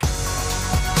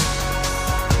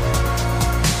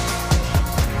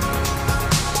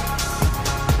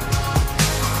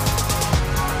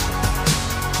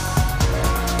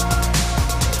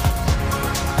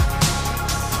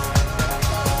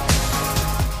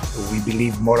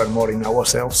 believe more and more in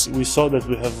ourselves. We saw that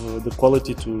we have the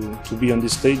quality to be on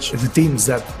this stage. The teams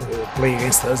that play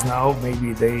against us now,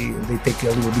 maybe they take a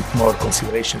little bit more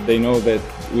consideration. They know that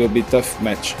it will be a tough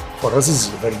match. For us, it's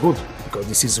very good, because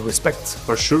this is respect.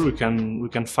 For sure, we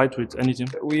can fight with any team.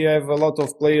 We have a lot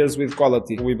of players with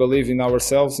quality. We believe in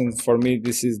ourselves, and for me,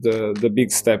 this is the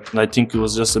big step. And I think it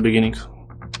was just the beginning.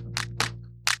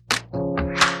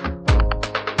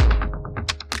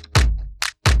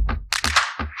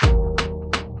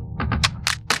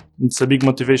 It's a big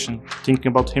motivation,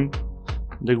 thinking about him,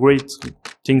 the great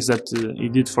things that he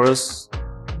did for us,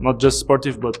 not just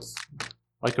sportive, but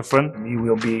like a friend. He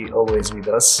will be always with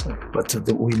us, but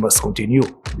we must continue.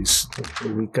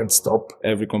 We can't stop.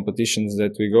 Every competitions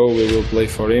that we go, we will play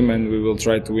for him and we will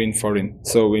try to win for him.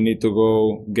 So we need to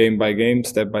go game by game,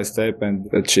 step by step,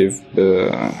 and achieve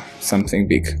something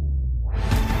big.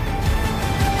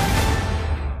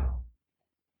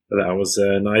 That was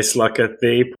a nice look at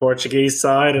the Portuguese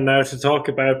side. And now to talk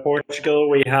about Portugal,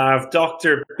 we have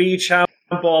Dr. Beach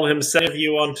Handball himself.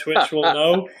 You on Twitch will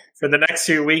know. For the next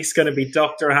few weeks, going to be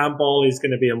Dr. Handball. He's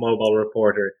going to be a mobile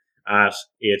reporter at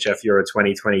EHF Euro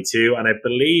 2022. And I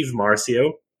believe,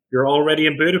 Marcio, you're already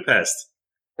in Budapest.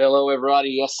 Hello,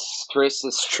 everybody. Yes, Chris,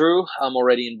 it's true. I'm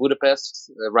already in Budapest.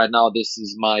 Right now, this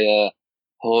is my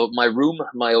room,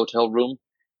 my hotel room.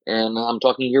 And I'm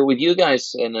talking here with you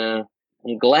guys. And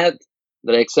I'm glad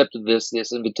that I accepted this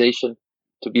invitation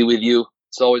to be with you.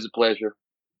 It's always a pleasure.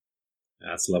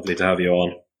 That's lovely to have you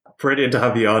on. Brilliant to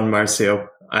have you on, Marcio.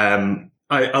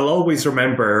 I'll always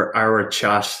remember our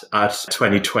chat at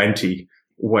 2020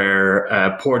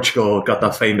 where Portugal got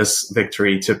that famous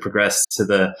victory to progress to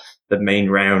the main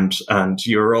round, and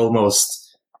you're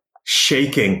almost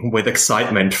shaking with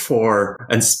excitement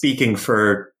and speaking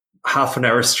for half an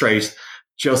hour straight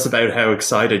just about how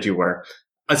excited you were.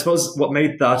 I suppose what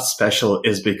made that special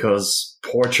is because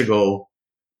Portugal,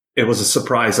 it was a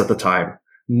surprise at the time.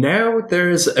 Now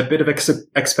there's a bit of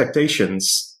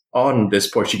expectations on this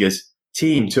Portuguese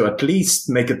team to at least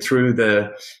make it through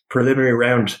the preliminary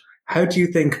round. How do you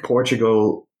think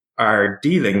Portugal are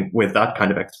dealing with that kind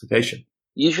of expectation?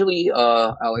 Usually,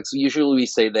 Alex, we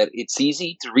say that it's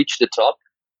easy to reach the top.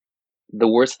 The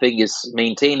worst thing is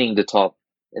maintaining the top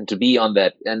and to be on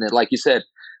that. And like you said,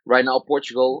 right now,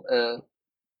 Portugal,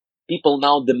 people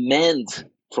now demand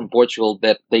from Portugal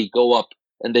that they go up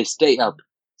and they stay up,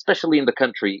 especially in the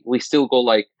country. We still go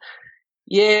like,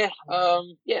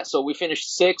 so we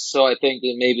finished 6th, so I think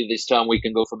that maybe this time we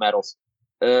can go for medals.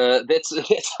 That's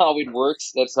how it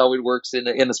works. That's how it works in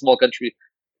a small country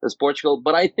as Portugal.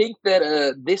 But I think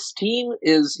that this team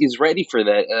is ready for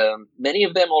that. Many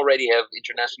of them already have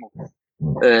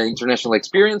international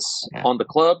experience on the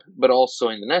club, but also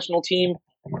in the national team.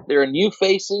 There are new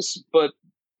faces, but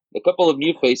a couple of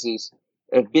new faces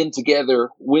have been together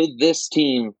with this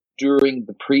team during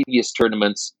the previous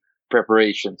tournaments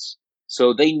preparations.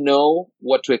 So they know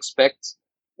what to expect.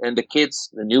 And the kids,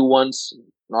 the new ones,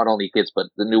 not only kids, but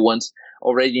the new ones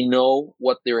already know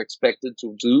what they're expected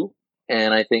to do.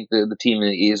 And I think the team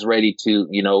is ready to,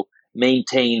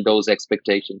 maintain those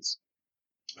expectations.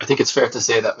 I think it's fair to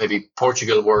say that maybe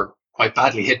Portugal were quite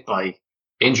badly hit by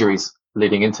injuries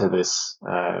leading into this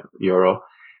Euro.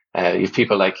 You have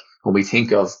people like, when we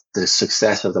think of the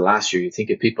success of the last year, you think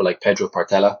of people like Pedro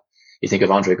Portela, you think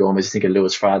of Andre Gomes, you think of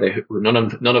Luis Frade,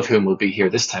 none of whom will be here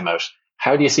this time out.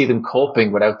 How do you see them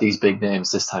coping without these big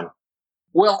names this time?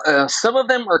 Well, some of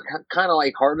them are kind of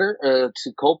like harder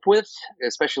to cope with,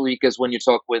 especially because when you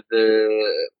talk with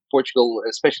Portugal,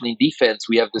 especially in defense,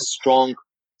 we have this strong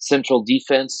central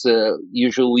defense.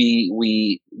 Usually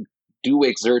we do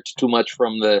exert too much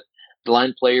from the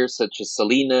line players such as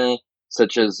Salina,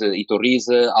 such as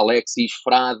Iturriza, Alexis,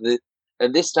 Frade.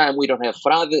 And this time we don't have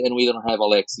Frade and we don't have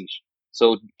Alexis.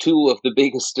 So two of the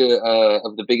biggest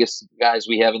guys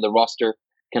we have in the roster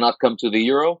cannot come to the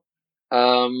Euro.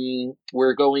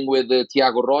 We're going with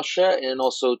Thiago Rocha and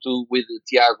also with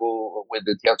Thiago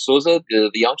Souza,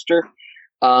 the youngster.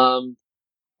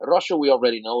 Rocha, we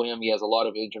already know him. He has a lot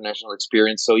of international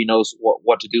experience, so he knows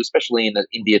what to do, especially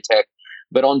in the attack.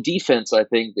 But on defense, I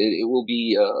think it will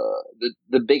be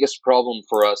the biggest problem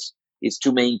for us is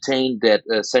to maintain that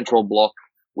central block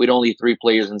with only 3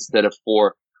 players instead of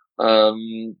 4.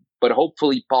 But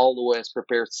hopefully Paulo has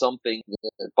prepared something.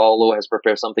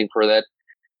 For that,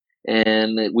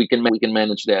 and we can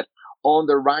manage that. On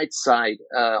the right side,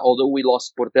 although we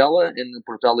lost Portela, and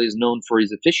Portela is known for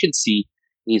his efficiency,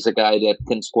 he's a guy that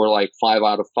can score like 5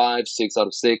 out of 5, 6 out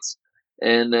of 6,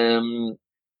 and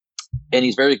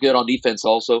he's very good on defense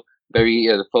also, very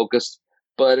focused.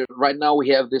 But right now we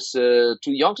have this 2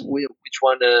 youngsters, which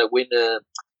one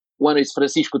when it's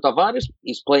Francisco Tavares,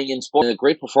 he's playing in sport, a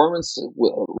great performance.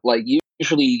 Like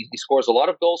usually, he scores a lot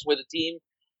of goals with the team.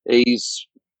 He's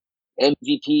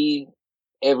MVP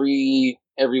every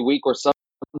week or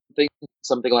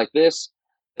something like this.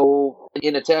 So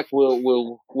in attack,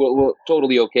 we'll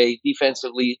totally okay.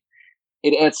 Defensively,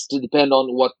 it adds to depend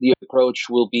on what the approach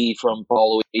will be from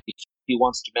Paulo. If he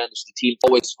wants to manage the team,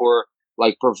 always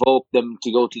provoke them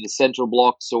to go to the central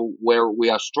block, so where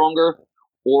we are stronger,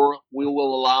 or we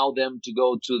will allow them to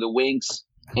go to the wings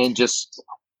and just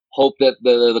hope that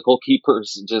the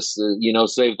goalkeepers just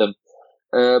save them.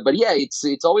 But yeah,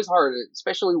 it's always hard,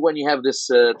 especially when you have this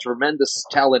tremendous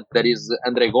talent that is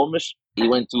André Gomes. He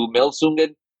went to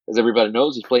Melsungen, as everybody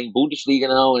knows. He's playing Bundesliga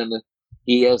now, and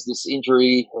he has this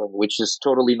injury, which is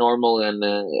totally normal. And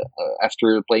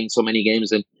after playing so many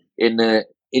games, and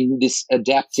in this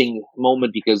adapting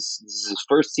moment, because this is his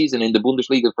first season in the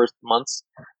Bundesliga, first months,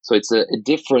 so it's a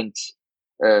different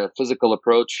physical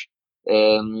approach.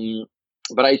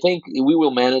 But I think we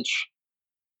will manage.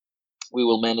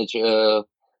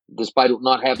 Despite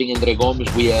not having André Gomes,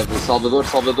 we have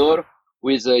Salvador, who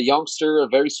is a youngster, a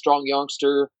very strong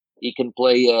youngster. He can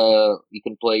play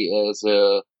as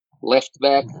a left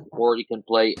back, or he can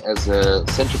play as a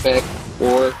center back,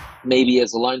 or maybe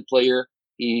as a line player.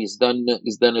 He's done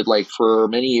it like for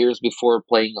many years before,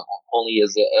 playing only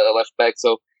as a left back,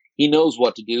 so he knows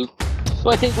what to do. So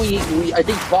I think I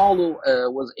think Paulo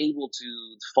was able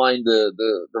to find the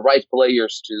right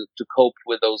players to cope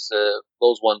with those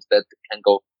ones that can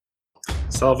go.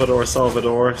 Salvador,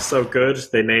 so good.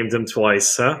 They named him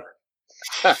twice, huh?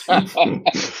 But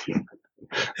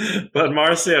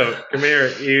Marcio, come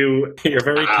here. You're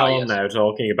very calm now,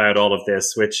 talking about all of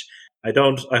this, which I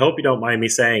hope you don't mind me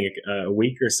saying. A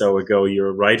week or so ago, you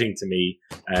were writing to me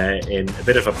in a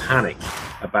bit of a panic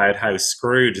about how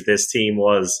screwed this team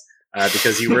was.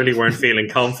 Because you really weren't feeling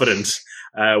confident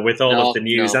with all of the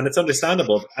news. And it's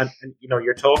understandable. And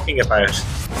you're talking about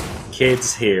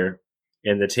kids here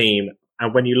in the team.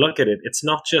 And when you look at it, it's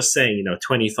not just saying,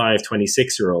 25,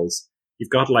 26-year-olds. You've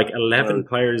got like 11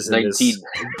 players in this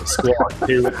squad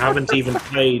who haven't even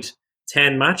played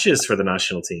 10 matches for the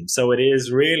national team. So it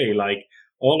is really like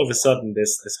all of a sudden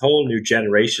this whole new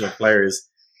generation of players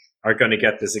are going to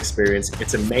get this experience.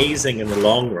 It's amazing in the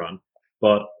long run.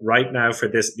 But right now, for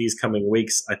these coming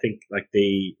weeks, I think like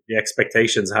the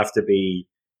expectations have to be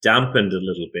dampened a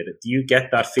little bit. Do you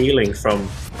get that feeling from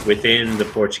within the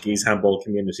Portuguese handball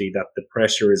community that the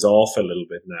pressure is off a little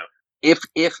bit now? If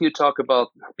you talk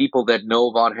about people that know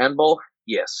about handball,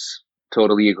 yes,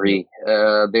 totally agree.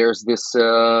 There's this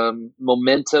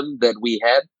momentum that we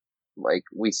had, like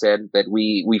we said, that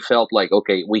we felt like,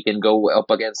 okay, we can go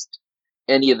up against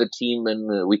any of the team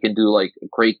and we can do like a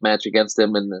great match against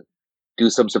them and do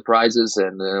some surprises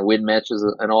and win matches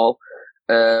and all.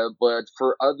 But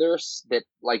for others that,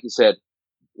 like you said,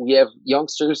 we have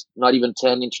youngsters, not even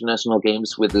 10 international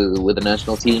games with the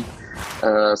national team.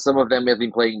 Some of them have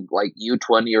been playing like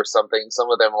U20 or something. Some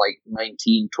of them like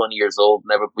 19, 20 years old,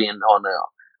 never been on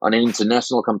an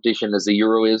international competition as the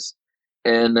Euro is.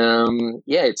 And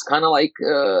it's kind of like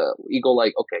you go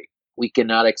like, okay, we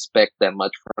cannot expect that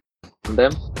much from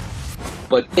them.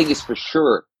 But the thing is for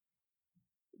sure,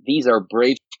 these are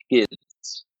brave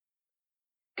kids,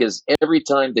 because every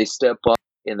time they step up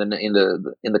in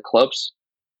the clubs,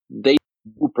 they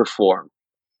do perform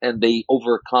and they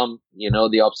overcome,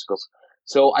 the obstacles.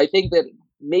 So I think that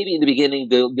maybe in the beginning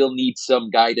they'll need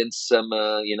some guidance, some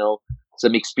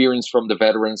experience from the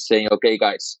veterans, saying, "Okay,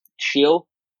 guys, chill.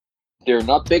 They're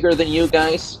not bigger than you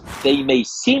guys. They may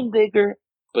seem bigger,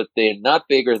 but they're not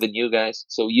bigger than you guys.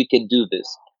 So you can do this."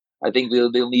 I think they'll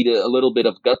need a little bit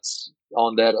of guts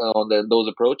on that, those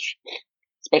approach,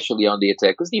 especially on the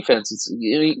attack. Because defense, it's,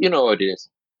 you know what it is.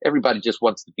 Everybody just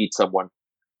wants to beat someone,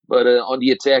 but on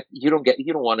the attack, you don't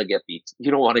want to get beat. You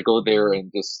don't want to go there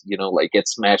and just get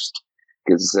smashed,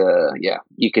 because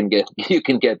you can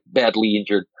get badly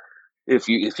injured if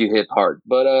you hit hard.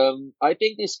 But I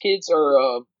think these kids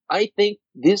are. I think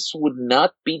this would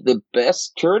not be the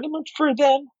best tournament for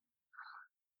them.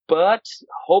 But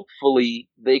hopefully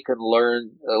they can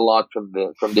learn a lot from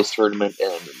this tournament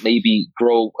and maybe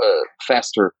grow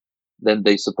faster than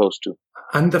they're supposed to.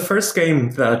 And the first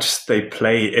game that they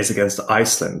play is against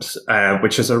Iceland,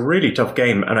 which is a really tough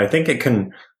game. And I think it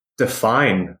can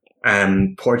define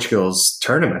Portugal's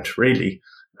tournament, really.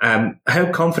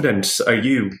 How confident are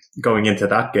you going into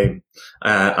that game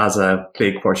as a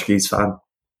big Portuguese fan?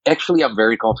 Actually, I'm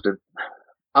very confident.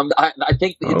 I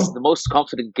think it's the most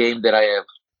confident game that I have.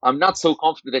 I'm not so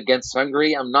confident against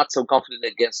Hungary. I'm not so confident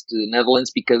against the Netherlands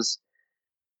because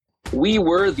we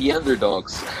were the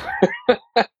underdogs.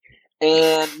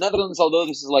 And Netherlands, although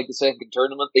this is like the second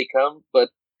tournament they come, but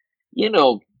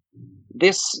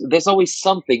there's always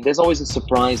something. There's always a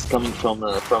surprise coming from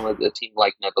a team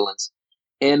like Netherlands.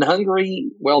 And Hungary,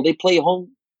 well, they play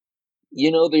home.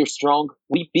 They're strong.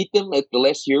 We beat them at the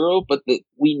last Euro, but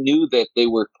we knew that they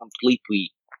were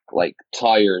completely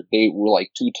tired. They were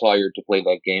too tired to play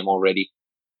that game already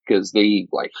because they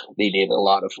did a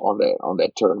lot on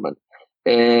that tournament.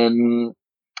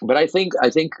 But I think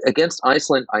against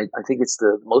Iceland, I think it's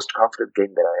the most confident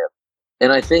game that I have.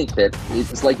 And I think that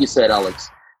it's like you said,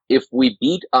 Alex, if we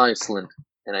beat Iceland,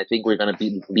 and I think we're going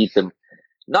to beat them,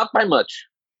 not by much,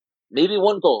 maybe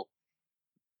one goal,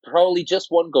 probably just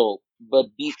one goal, but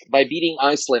by beating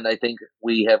Iceland, I think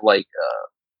we have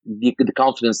the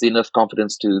confidence, enough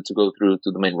confidence to go through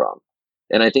to the main round.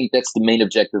 And I think that's the main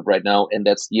objective right now, and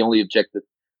that's the only objective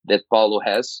that Paulo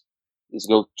has, is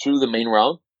go through the main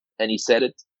round, and he said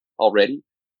it already.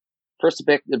 First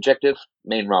objective,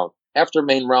 main round. After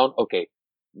main round, okay,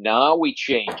 now we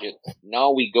change it. Now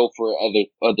we go for other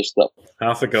stuff.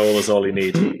 Half a goal is all you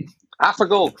need. Half a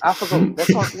goal.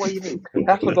 That's all what you need.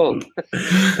 Half a goal.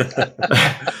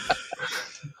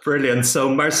 Brilliant. So,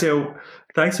 Marcio,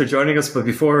 thanks for joining us. But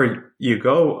before you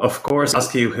go, of course,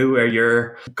 ask you who are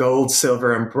your gold,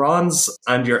 silver, and bronze,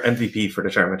 and your MVP for the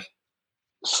tournament.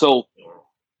 So,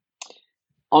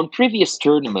 on previous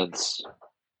tournaments,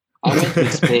 I went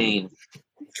to Spain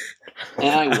and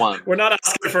I won. We're not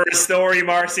asking for a story,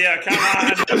 Marcia. Come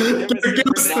on. Give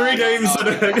us 3 games.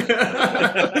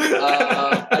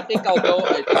 I think I'll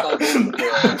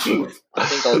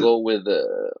go with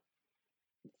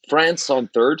France on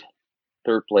third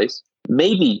place.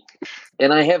 Maybe.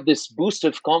 And I have this boost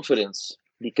of confidence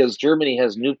because Germany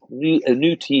has a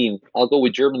new team. I'll go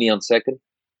with Germany on second,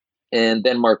 and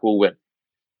Denmark will win.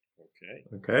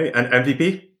 Okay. And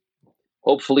MVP?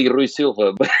 Hopefully Rui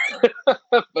Silva, but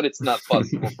it's not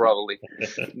possible, probably.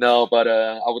 No, but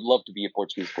I would love to be a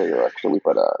Portuguese player, actually,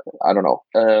 but I don't know.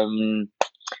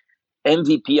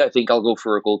 MVP, I think I'll go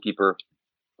for a goalkeeper.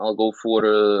 I'll go for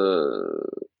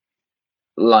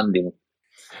Landing.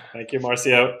 Thank you,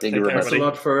 Marcio. Thank you very much. Thanks a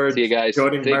lot for See you guys.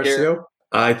 joining, Take Marcio. care.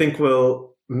 I think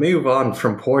we'll move on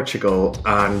from Portugal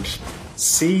and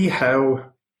see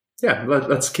how... Yeah,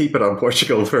 let's keep it on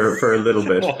Portugal for a little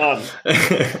bit. We'll go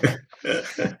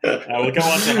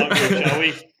on to Hungary, shall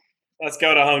we? Let's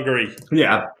go to Hungary.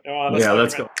 Yeah. Go on,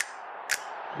 let's go.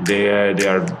 They are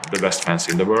the best fans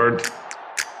in the world.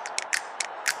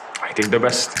 I think the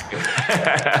best.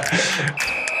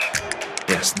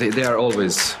 Yes, they are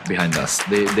always behind us.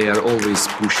 They are always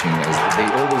pushing us. They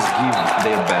always give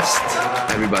their best.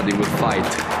 Everybody will fight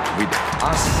with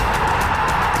us.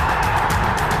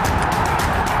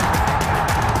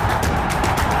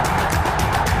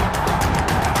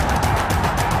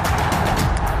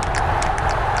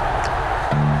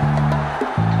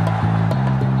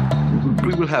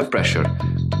 We will have pressure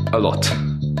a lot,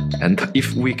 and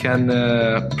if we can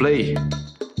play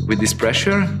with this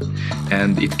pressure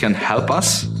and it can help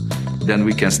us, then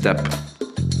we can step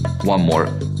one more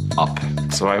up.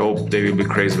 So I hope they will be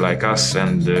crazy like us,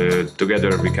 and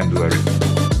together we can do everything.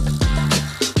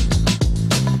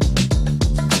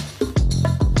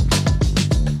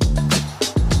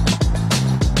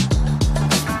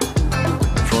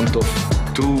 In front of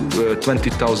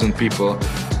 20,000 people,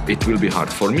 it will be hard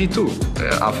for me too,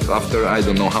 after I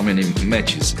don't know how many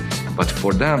matches, but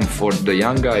for them, for the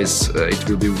young guys, it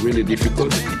will be really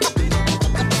difficult.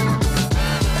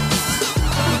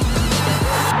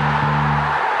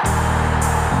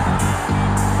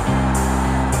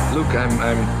 Look,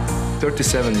 I'm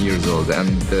 37 years old,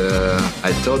 and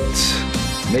I thought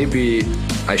maybe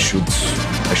I should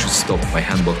stop my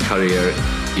handball career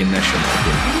in national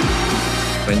team.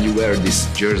 When you wear this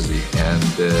jersey and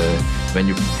when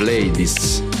you play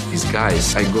these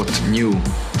guys, I got new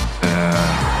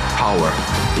power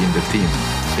in the team.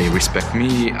 They respect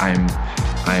me. I'm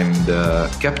the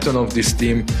captain of this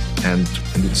team, and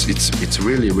it's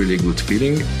really, really good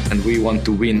feeling. And we want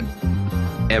to win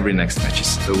every next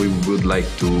matches. So we would like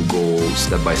to go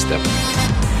step by step.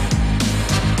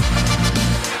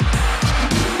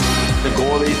 The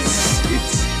goal is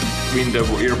win the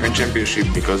European Championship,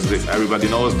 because everybody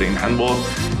knows that in handball,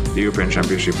 the European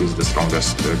Championship is the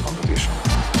strongest competition.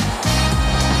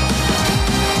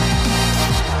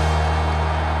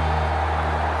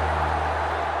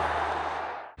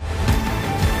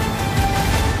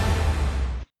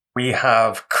 We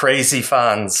have crazy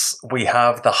fans. We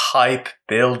have the hype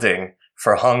building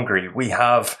for Hungary. We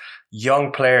have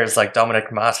young players like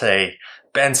Dominic Mate,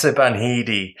 Ben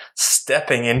Zibanhidi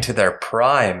stepping into their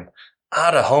prime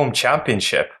at a home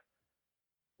championship.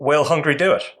 Will Hungary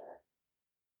do it?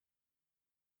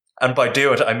 And by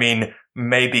do it, I mean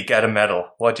maybe get a medal.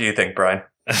 What do you think, Brian?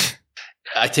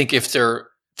 I think if they're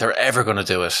ever going to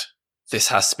do it, this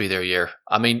has to be their year.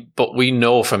 I mean, but we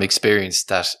know from experience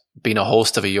that being a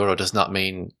host of a Euro does not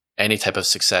mean any type of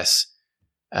success.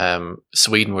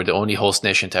 Sweden were the only host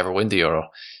nation to ever win the Euro,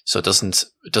 so it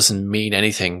doesn't mean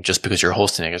anything just because you're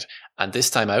hosting it. And this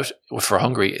time out for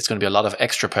Hungary, it's going to be a lot of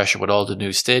extra pressure with all the new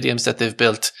stadiums that they've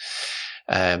built.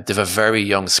 They have a very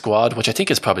young squad, which I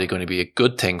think is probably going to be a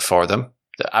good thing for them.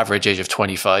 The average age of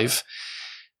 25.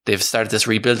 They've started this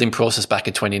rebuilding process back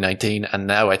in 2019, and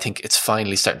now I think it's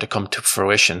finally starting to come to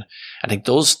fruition. I think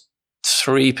those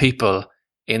 3 people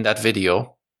in that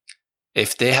video,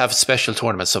 if they have special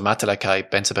tournaments, so Matti Lakai,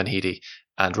 Bence Benhidi,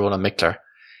 and Roland Michler,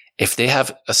 if they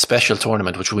have a special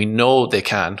tournament, which we know they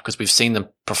can, because we've seen them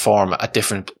perform at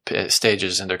different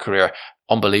stages in their career,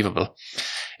 unbelievable.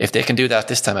 If they can do that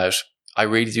this time out, I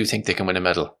really do think they can win a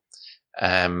medal.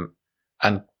 And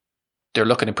they're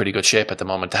looking in pretty good shape at the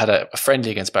moment. They had a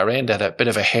friendly against Bahrain. They had a bit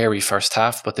of a hairy first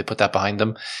half, but they put that behind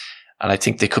them. And I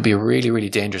think they could be a really, really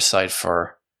dangerous side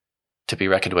to be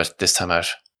reckoned with this time out.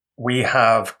 We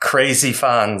have crazy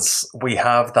fans. We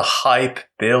have the hype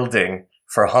building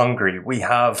for Hungary. We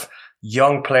have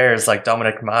young players like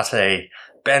Dominic Mate,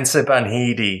 Bence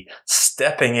Benhidi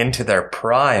stepping into their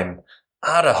prime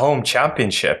at a home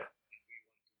championship.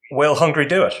 Will Hungary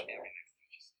do it?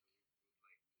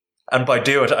 And by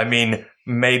do it, I mean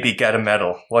maybe get a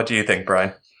medal. What do you think,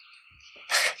 Brian?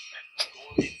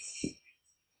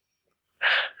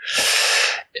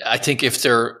 I think if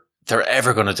they're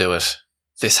ever going to do it,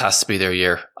 this has to be their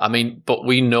year. I mean, but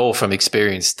we know from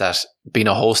experience that being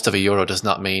a host of a Euro does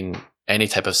not mean any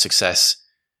type of success.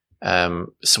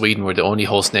 Sweden were the only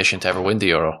host nation to ever win the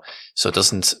Euro, so it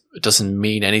doesn't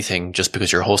mean anything just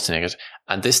because you're hosting it.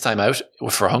 And this time out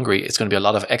for Hungary, it's going to be a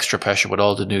lot of extra pressure with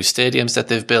all the new stadiums that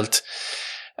they've built.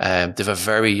 They have a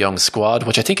very young squad,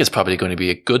 which I think is probably going to be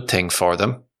a good thing for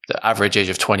them. The average age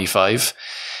of 25.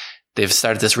 They've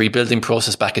started this rebuilding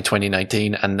process back in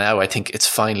 2019, and now I think it's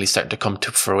finally starting to come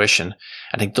to fruition.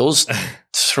 I think those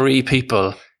 3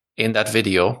 people in that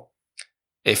video,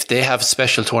 if they have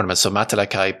special tournaments, so Matti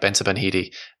Lakai, Bence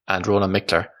Benhidi, and Roland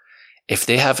Michler, if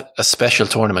they have a special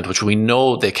tournament, which we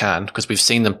know they can, because we've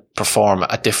seen them perform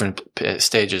at different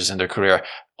stages in their career,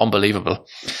 unbelievable.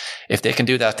 If they can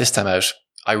do that this time out,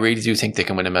 I really do think they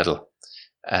can win a medal.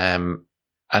 And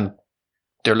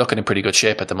they're looking in pretty good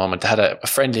shape at the moment. They had a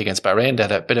friendly against Bahrain. They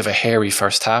had a bit of a hairy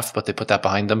first half, but they put that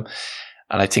behind them.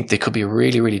 And I think they could be a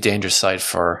really, really dangerous side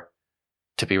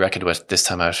to be reckoned with this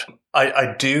time out.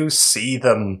 I do see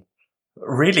them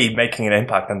really making an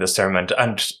impact on this tournament.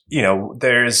 And, you know,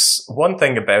 there's one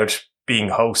thing about being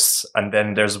hosts, and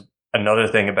then there's another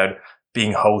thing about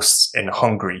being hosts in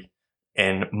Hungary,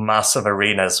 in massive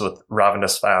arenas with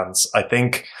ravenous fans. I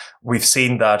think we've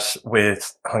seen that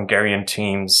with Hungarian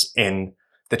teams in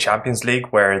the Champions League,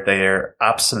 where they're an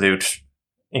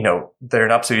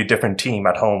absolutely different team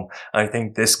at home. And I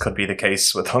think this could be the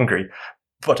case with Hungary.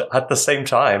 But at the same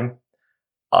time,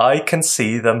 I can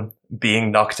see them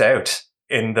being knocked out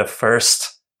in the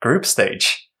first group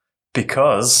stage,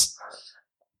 because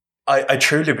I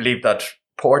truly believe that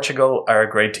Portugal are a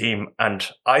great team and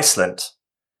Iceland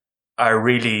are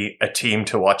really a team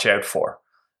to watch out for.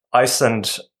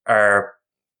 Iceland are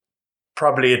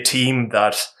probably a team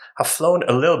that have flown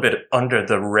a little bit under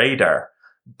the radar,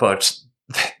 but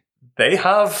they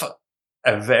have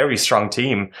a very strong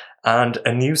team and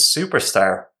a new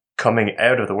superstar coming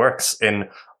out of the works in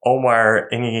Omar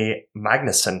Ingi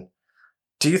Magnusson.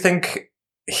 Do you think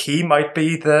he might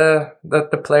be the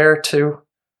player to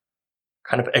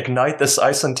kind of ignite this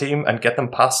Iceland team and get them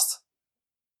past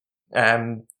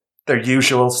their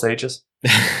usual stages?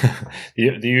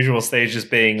 The usual stages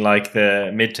being like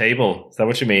the mid-table. Is that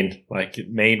what you mean? Like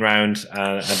main round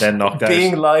and then knocked out?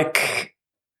 Being like,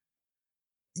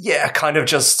 yeah, kind of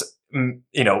just,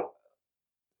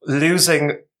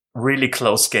 losing really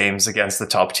close games against the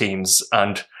top teams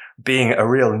and being a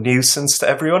real nuisance to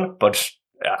everyone, but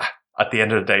at the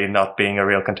end of the day, not being a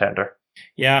real contender.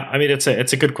 Yeah, I mean, it's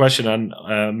a good question, and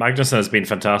Magnusson has been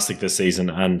fantastic this season,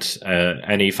 and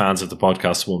any fans of the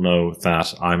podcast will know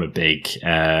that I'm a big,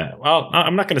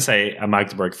 I'm not going to say a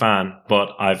Magdeburg fan, but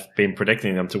I've been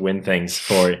predicting them to win things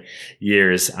for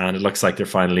years, and it looks like they're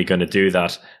finally going to do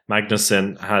that.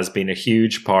 Magnusson has been a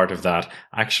huge part of that,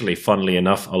 actually, funnily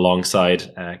enough,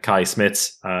 alongside Kai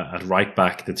Smits at right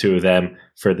back, the two of them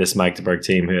for this Magdeburg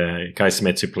team, Kai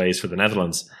Smits, who plays for the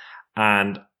Netherlands.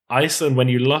 And Iceland, when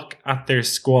you look at their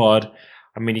squad,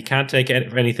 I mean, you can't take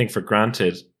anything for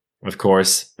granted, of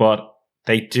course, but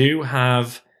they do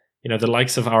have the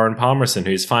likes of Aaron Palmerson,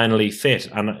 who's finally fit.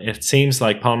 And it seems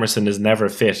like Palmerson is never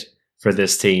fit for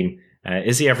this team.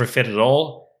 Is he ever fit at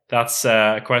all? That's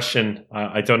a question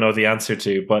I don't know the answer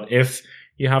to. But if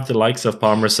you have the likes of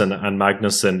Palmerson and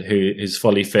Magnusson, who is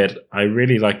fully fit, I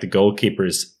really like the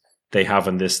goalkeepers they have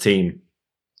on this team.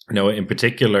 In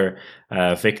particular,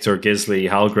 Victor Gisli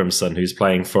Hallgrimsson, who's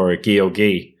playing for GOG.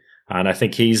 And I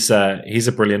think he's a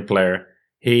brilliant player.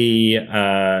 They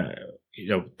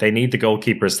need the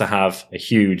goalkeepers to have a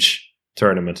huge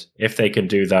tournament. If they can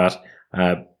do that,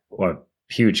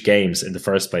 huge games in the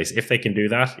first place. If they can do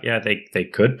that, they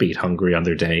could beat Hungary on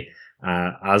their day,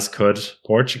 as could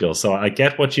Portugal. So I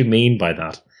get what you mean by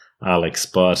that, Alex,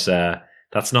 but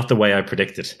that's not the way I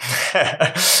predicted.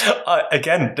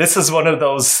 Again, this is one of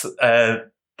those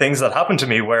things that happened to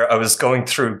me where I was going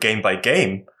through game by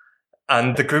game,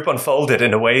 and the group unfolded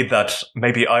in a way that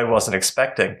maybe I wasn't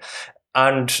expecting.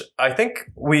 And I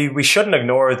think we shouldn't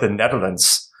ignore the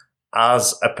Netherlands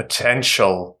as a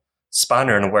potential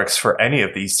spanner in the works for any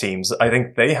of these teams. I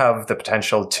think they have the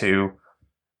potential to,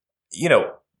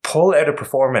 pull out a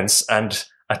performance and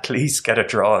at least get a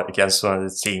draw against one of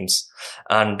the teams.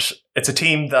 And it's a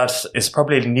team that is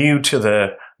probably new to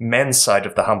the men's side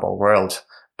of the handball world,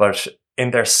 but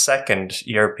in their second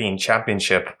European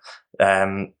Championship,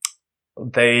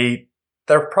 they're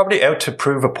probably out to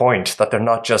prove a point that they're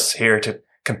not just here to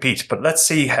compete. But let's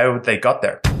see how they got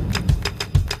there.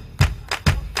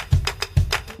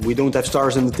 We don't have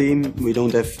stars in the team. We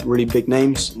don't have really big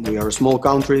names. We are a small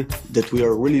country. That we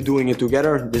are really doing it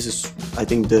together. This is, I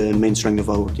think, the main strength of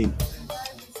our team.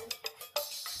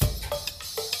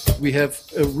 We have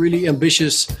a really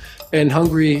ambitious and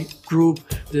hungry group.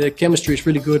 The chemistry is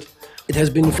really good. It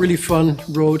has been a really fun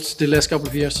road the last couple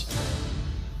of years.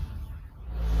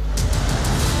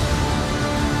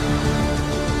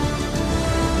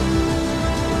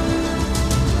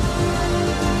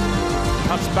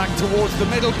 Back towards the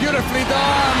middle, beautifully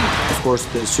done. Of course,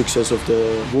 the success of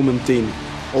the women team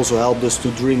also helped us to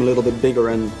dream a little bit bigger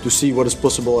and to see what is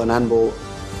possible in handball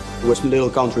with a little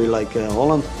country like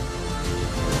Holland.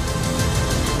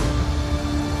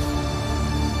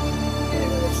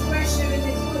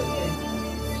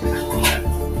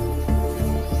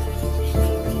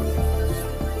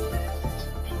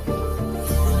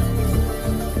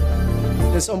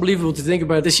 It's unbelievable to think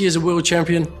about. This year's a world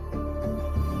champion.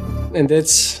 And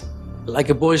that's like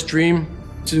a boy's dream.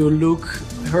 To look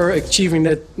her achieving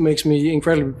that makes me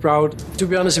incredibly proud. To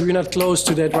be honest, we're not close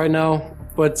to that right now,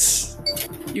 but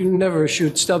you never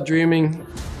should stop dreaming.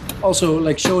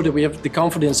 Also, show that we have the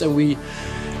confidence, and we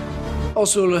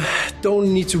also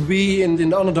don't need to be in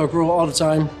the underdog role all the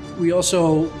time. We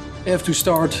also have to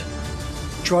start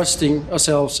trusting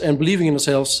ourselves and believing in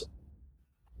ourselves.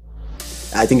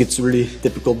 I think it's really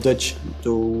typical Dutch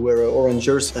to wear an orange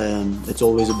jersey, and it's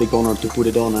always a big honor to put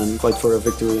it on and fight for a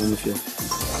victory on the field.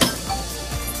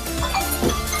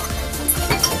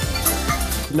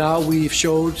 Now we've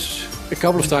showed a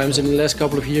couple of times in the last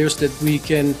couple of years that we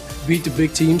can beat the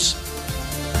big teams.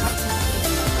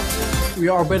 We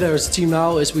are better as a team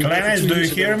now as we were 2 years ago. Do you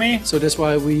hear me? So that's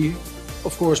why we,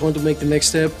 of course, want to make the next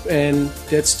step, and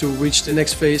that's to reach the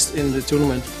next phase in the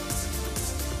tournament.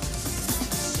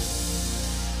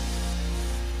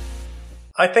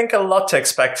 I think a lot to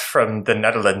expect from the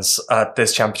Netherlands at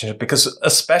this championship, because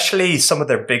especially some of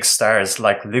their big stars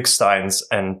like Luc Steins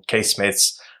and Kees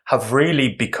Smits have really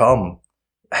become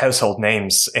household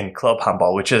names in club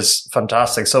handball, which is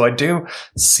fantastic. So I do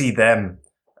see them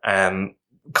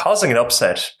causing an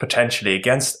upset potentially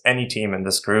against any team in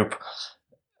this group,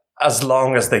 as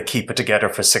long as they keep it together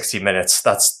for 60 minutes.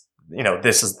 That's,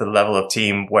 this is the level of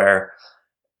team where,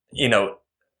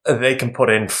 they can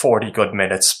put in 40 good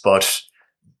minutes, but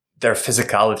their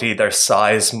physicality, their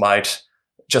size might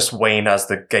just wane as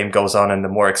the game goes on, and the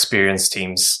more experienced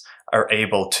teams are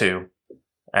able to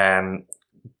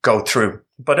go through.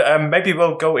 But maybe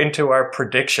we'll go into our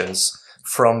predictions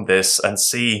from this and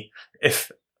see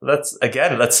if let's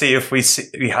see if we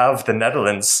have the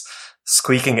Netherlands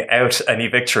squeaking out any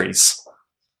victories.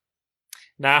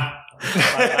 Nah,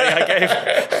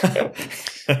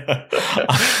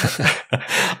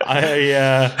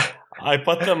 I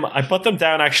put them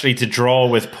down actually to draw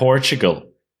with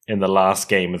Portugal in the last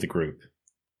game of the group.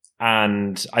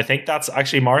 And I think that's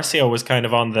actually, Marcio was kind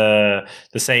of on the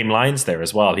same lines there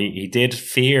as well. He did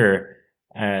fear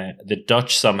the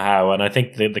Dutch somehow, and I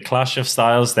think the clash of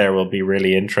styles there will be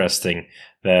really interesting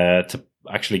to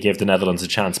actually give the Netherlands a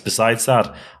chance. Besides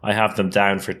that, I have them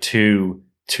down for two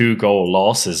goal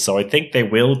losses, so I think they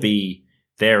will be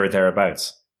there or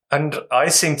thereabouts. And I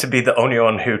seem to be the only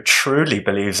one who truly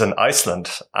believes in Iceland,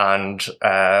 and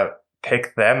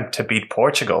pick them to beat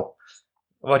Portugal.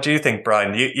 What do you think,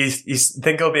 Brian? You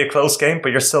think it'll be a close game, but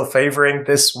you're still favouring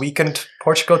this weakened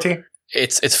Portugal team?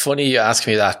 It's funny you ask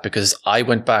me that, because I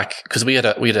went back, because we had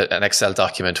an Excel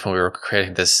document when we were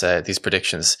creating these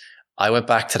predictions. I went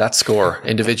back to that score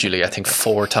individually, I think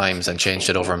 4 times, and changed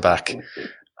it over and back.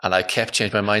 And I kept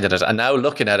changing my mind on it. And now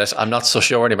looking at it, I'm not so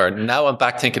sure anymore. Now I'm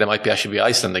back thinking I should be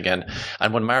Iceland again.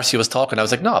 And when Marcio was talking, I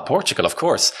was like, no, Portugal, of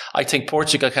course. I think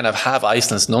Portugal kind of have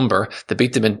Iceland's number. They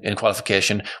beat them in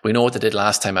qualification. We know what they did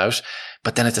last time out.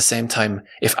 But then at the same time,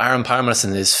 if Aron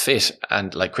Pálmarsson is fit,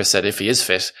 and like Chris said, if he is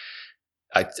fit,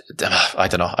 I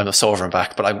don't know. I'm so over and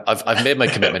back, but I've made my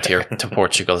commitment here to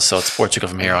Portugal, so it's Portugal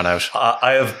from here on out.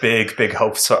 I have big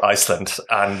hopes for Iceland,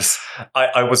 and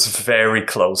I was very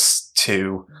close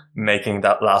to making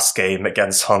that last game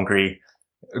against Hungary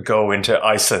go into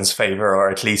Iceland's favour, or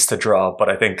at least a draw. But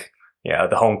I think,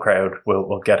 the home crowd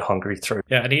will get Hungary through.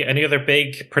 Yeah. Any other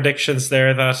big predictions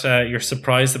there that you're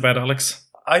surprised about, Alex?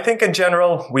 I think in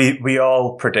general, we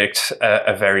all predict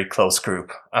a very close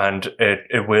group, and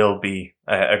it will be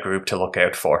a group to look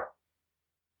out for.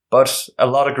 But a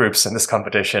lot of groups in this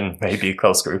competition may be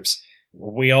close groups.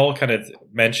 We all kind of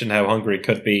mentioned how Hungary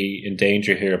could be in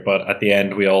danger here, but at the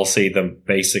end, we all see them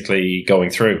basically going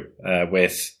through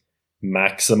with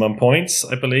maximum points,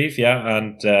 I believe. Yeah,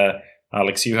 and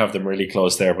Alex, you have them really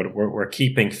close there, but we're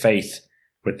keeping faith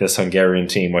with this Hungarian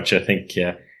team, which I think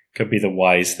could be the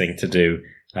wise thing to do,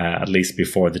 at least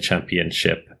before the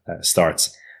championship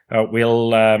starts.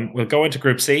 We'll go into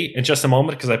Group C in just a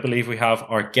moment, because I believe we have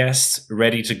our guests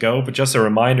ready to go. But just a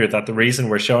reminder that the reason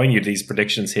we're showing you these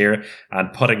predictions here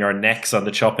and putting our necks on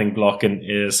the chopping block,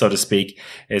 so to speak,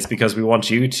 is because we want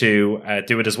you to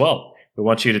do it as well. We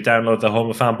want you to download the Home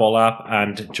of Handball app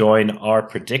and join our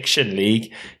prediction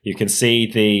league. You can see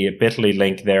the Bitly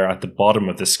link there at the bottom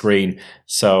of the screen.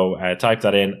 So type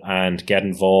that in and get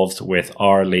involved with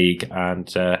our league, and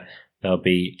there'll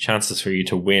be chances for you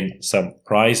to win some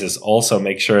prizes. Also,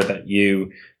 make sure that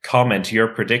you comment your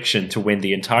prediction to win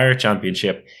the entire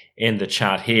championship in the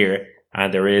chat here.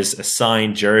 And there is a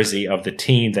signed jersey of the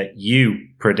team that you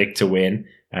predict to win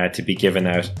to be given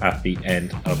out at the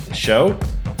end of the show.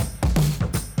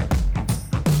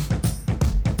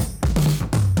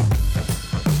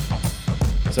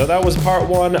 So that was part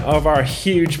 1 of our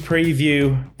huge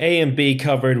preview. A and B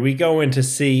covered. We go into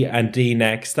C and D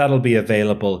next. That'll be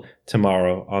available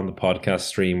tomorrow on the podcast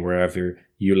stream, wherever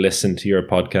you listen to your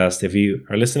podcast. If you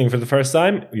are listening for the first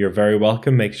time, you're very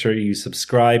welcome. Make sure you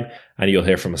subscribe, and you'll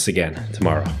hear from us again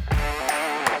tomorrow.